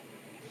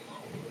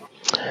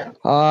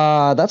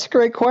 That's a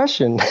great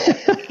question.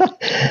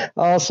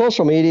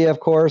 Social media, of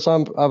course.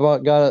 I've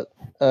got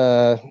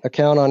an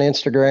account on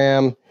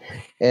Instagram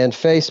and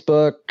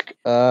Facebook.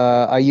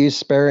 I use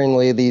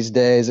sparingly these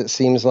days. It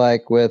seems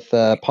like with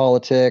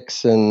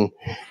politics and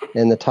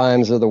the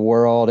times of the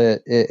world,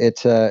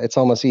 it's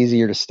almost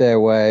easier to stay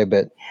away.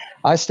 But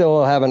I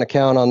still have an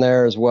account on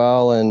there as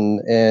well,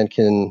 and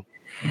can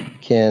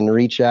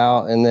reach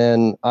out. And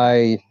then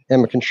I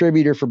am a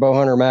contributor for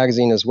Bowhunter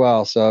Magazine as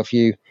well. So if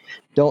you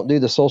don't do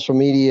the social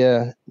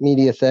media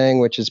thing,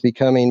 which is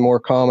becoming more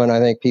common. I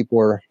think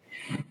people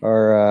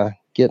are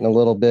getting a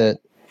little bit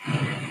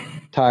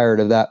tired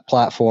of that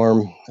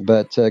platform,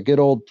 but good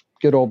old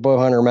Bow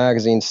Hunter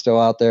magazine's still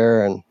out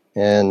there,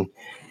 and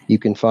you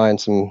can find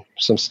some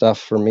stuff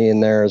for me in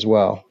there as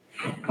well.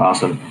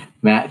 Awesome.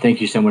 Matt, thank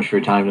you so much for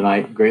your time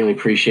tonight. Greatly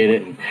appreciate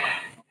it. And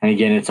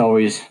again, it's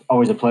always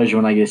a pleasure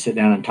when I get to sit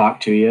down and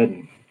talk to you,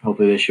 and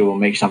hopefully this year will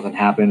make something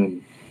happen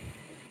and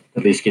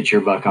at least get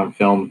your buck on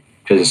film,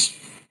 because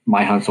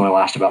my hunts only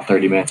last about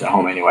 30 minutes at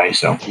home anyway.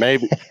 So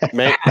maybe.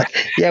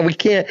 Yeah, we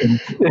can't.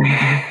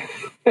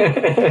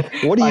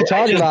 What are you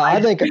talking about?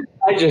 I think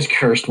I just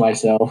cursed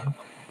myself.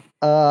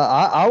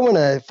 I want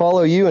to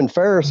follow you and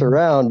Ferris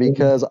around,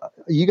 because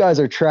you guys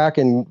are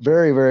tracking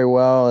very, very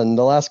well. And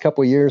the last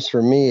couple of years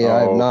for me,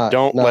 I have not.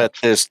 Don't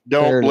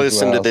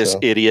listen to this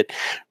idiot.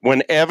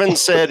 When Evan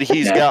said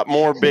he's got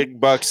more big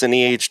bucks in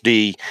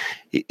EHD,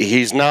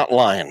 he's not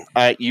lying.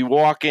 You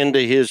walk into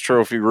his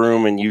trophy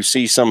room and you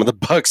see some of the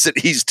bucks that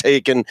he's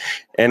taken,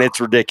 and it's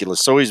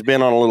ridiculous. So he's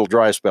been on a little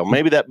dry spell.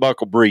 Maybe that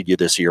buck will breed you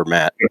this year,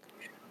 Matt.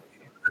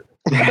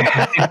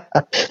 Yeah,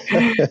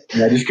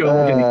 just go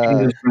look at the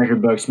Kansas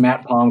record books.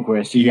 Matt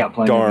Palmquist, you got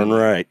plenty. Darn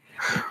right.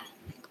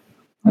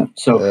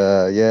 So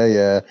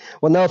yeah.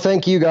 Well, no,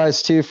 thank you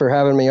guys too for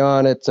having me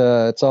on. It's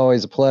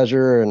always a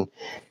pleasure, and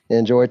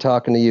enjoy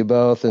talking to you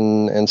both,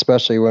 and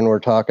especially when we're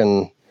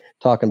talking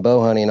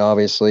bow hunting,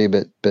 obviously,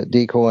 but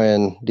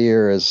decoying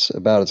deer is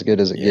about as good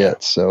as it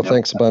gets. So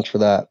thanks a bunch for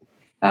that.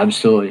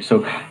 Absolutely.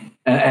 So,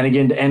 and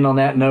again, to end on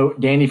that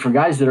note, Danny, for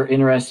guys that are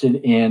interested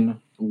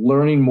in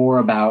learning more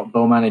about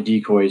bow-mounted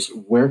decoys,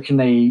 where can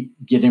they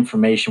get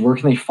information? Where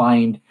can they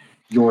find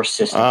your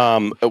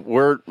system?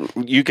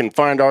 You can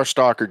find our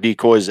stalker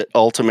decoys at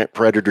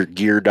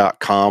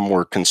ultimatepredatorgear.com.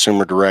 We're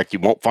consumer direct. You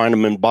won't find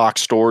them in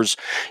box stores.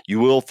 You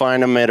will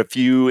find them at a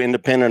few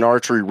independent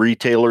archery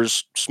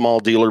retailers, small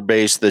dealer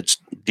base that's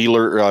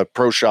dealer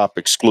pro shop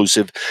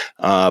exclusive.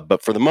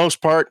 But for the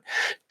most part,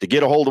 to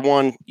get a hold of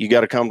one, you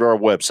got to come to our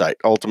website,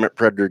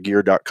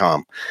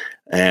 ultimatepredatorgear.com.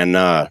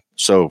 And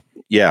so,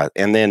 yeah.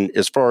 And then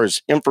as far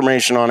as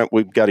information on it,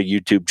 we've got a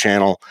YouTube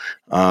channel.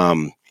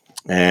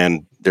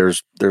 And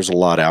there's a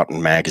lot out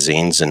in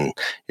magazines, and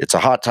it's a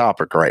hot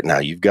topic right now.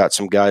 You've got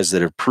some guys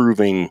that are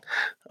proving,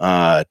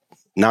 not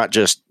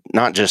just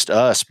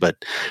us,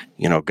 but,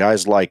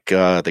 guys like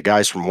the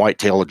guys from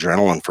Whitetail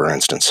Adrenaline, for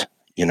instance,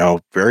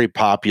 very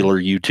popular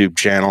YouTube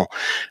channel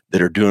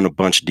that are doing a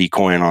bunch of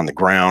decoying on the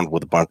ground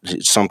with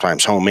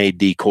sometimes homemade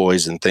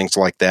decoys and things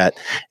like that.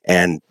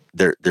 And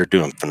they're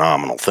doing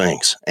phenomenal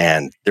things,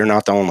 and they're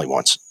not the only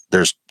ones.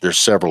 There's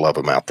several of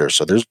them out there.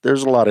 So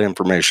there's a lot of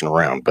information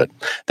around, but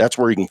that's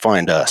where you can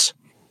find us.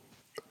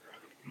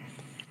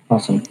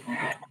 Awesome.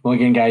 Well,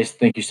 again, guys,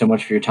 thank you so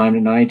much for your time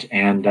tonight.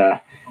 And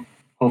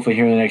hopefully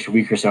here in the next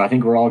week or so, I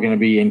think we're all going to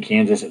be in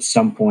Kansas at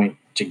some point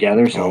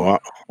together. So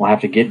we'll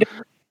have to get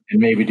down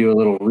and maybe do a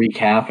little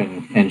recap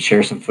and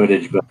share some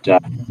footage. But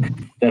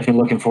definitely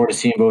looking forward to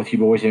seeing both you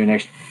boys in the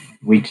next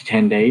week to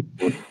 10 days.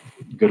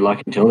 Good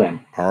luck until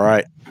then. All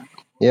right.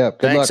 Yeah.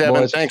 Good luck,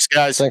 Evan. boys. Thanks,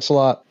 guys. Thanks a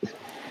lot.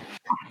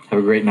 Have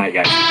a great night,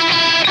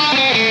 guys.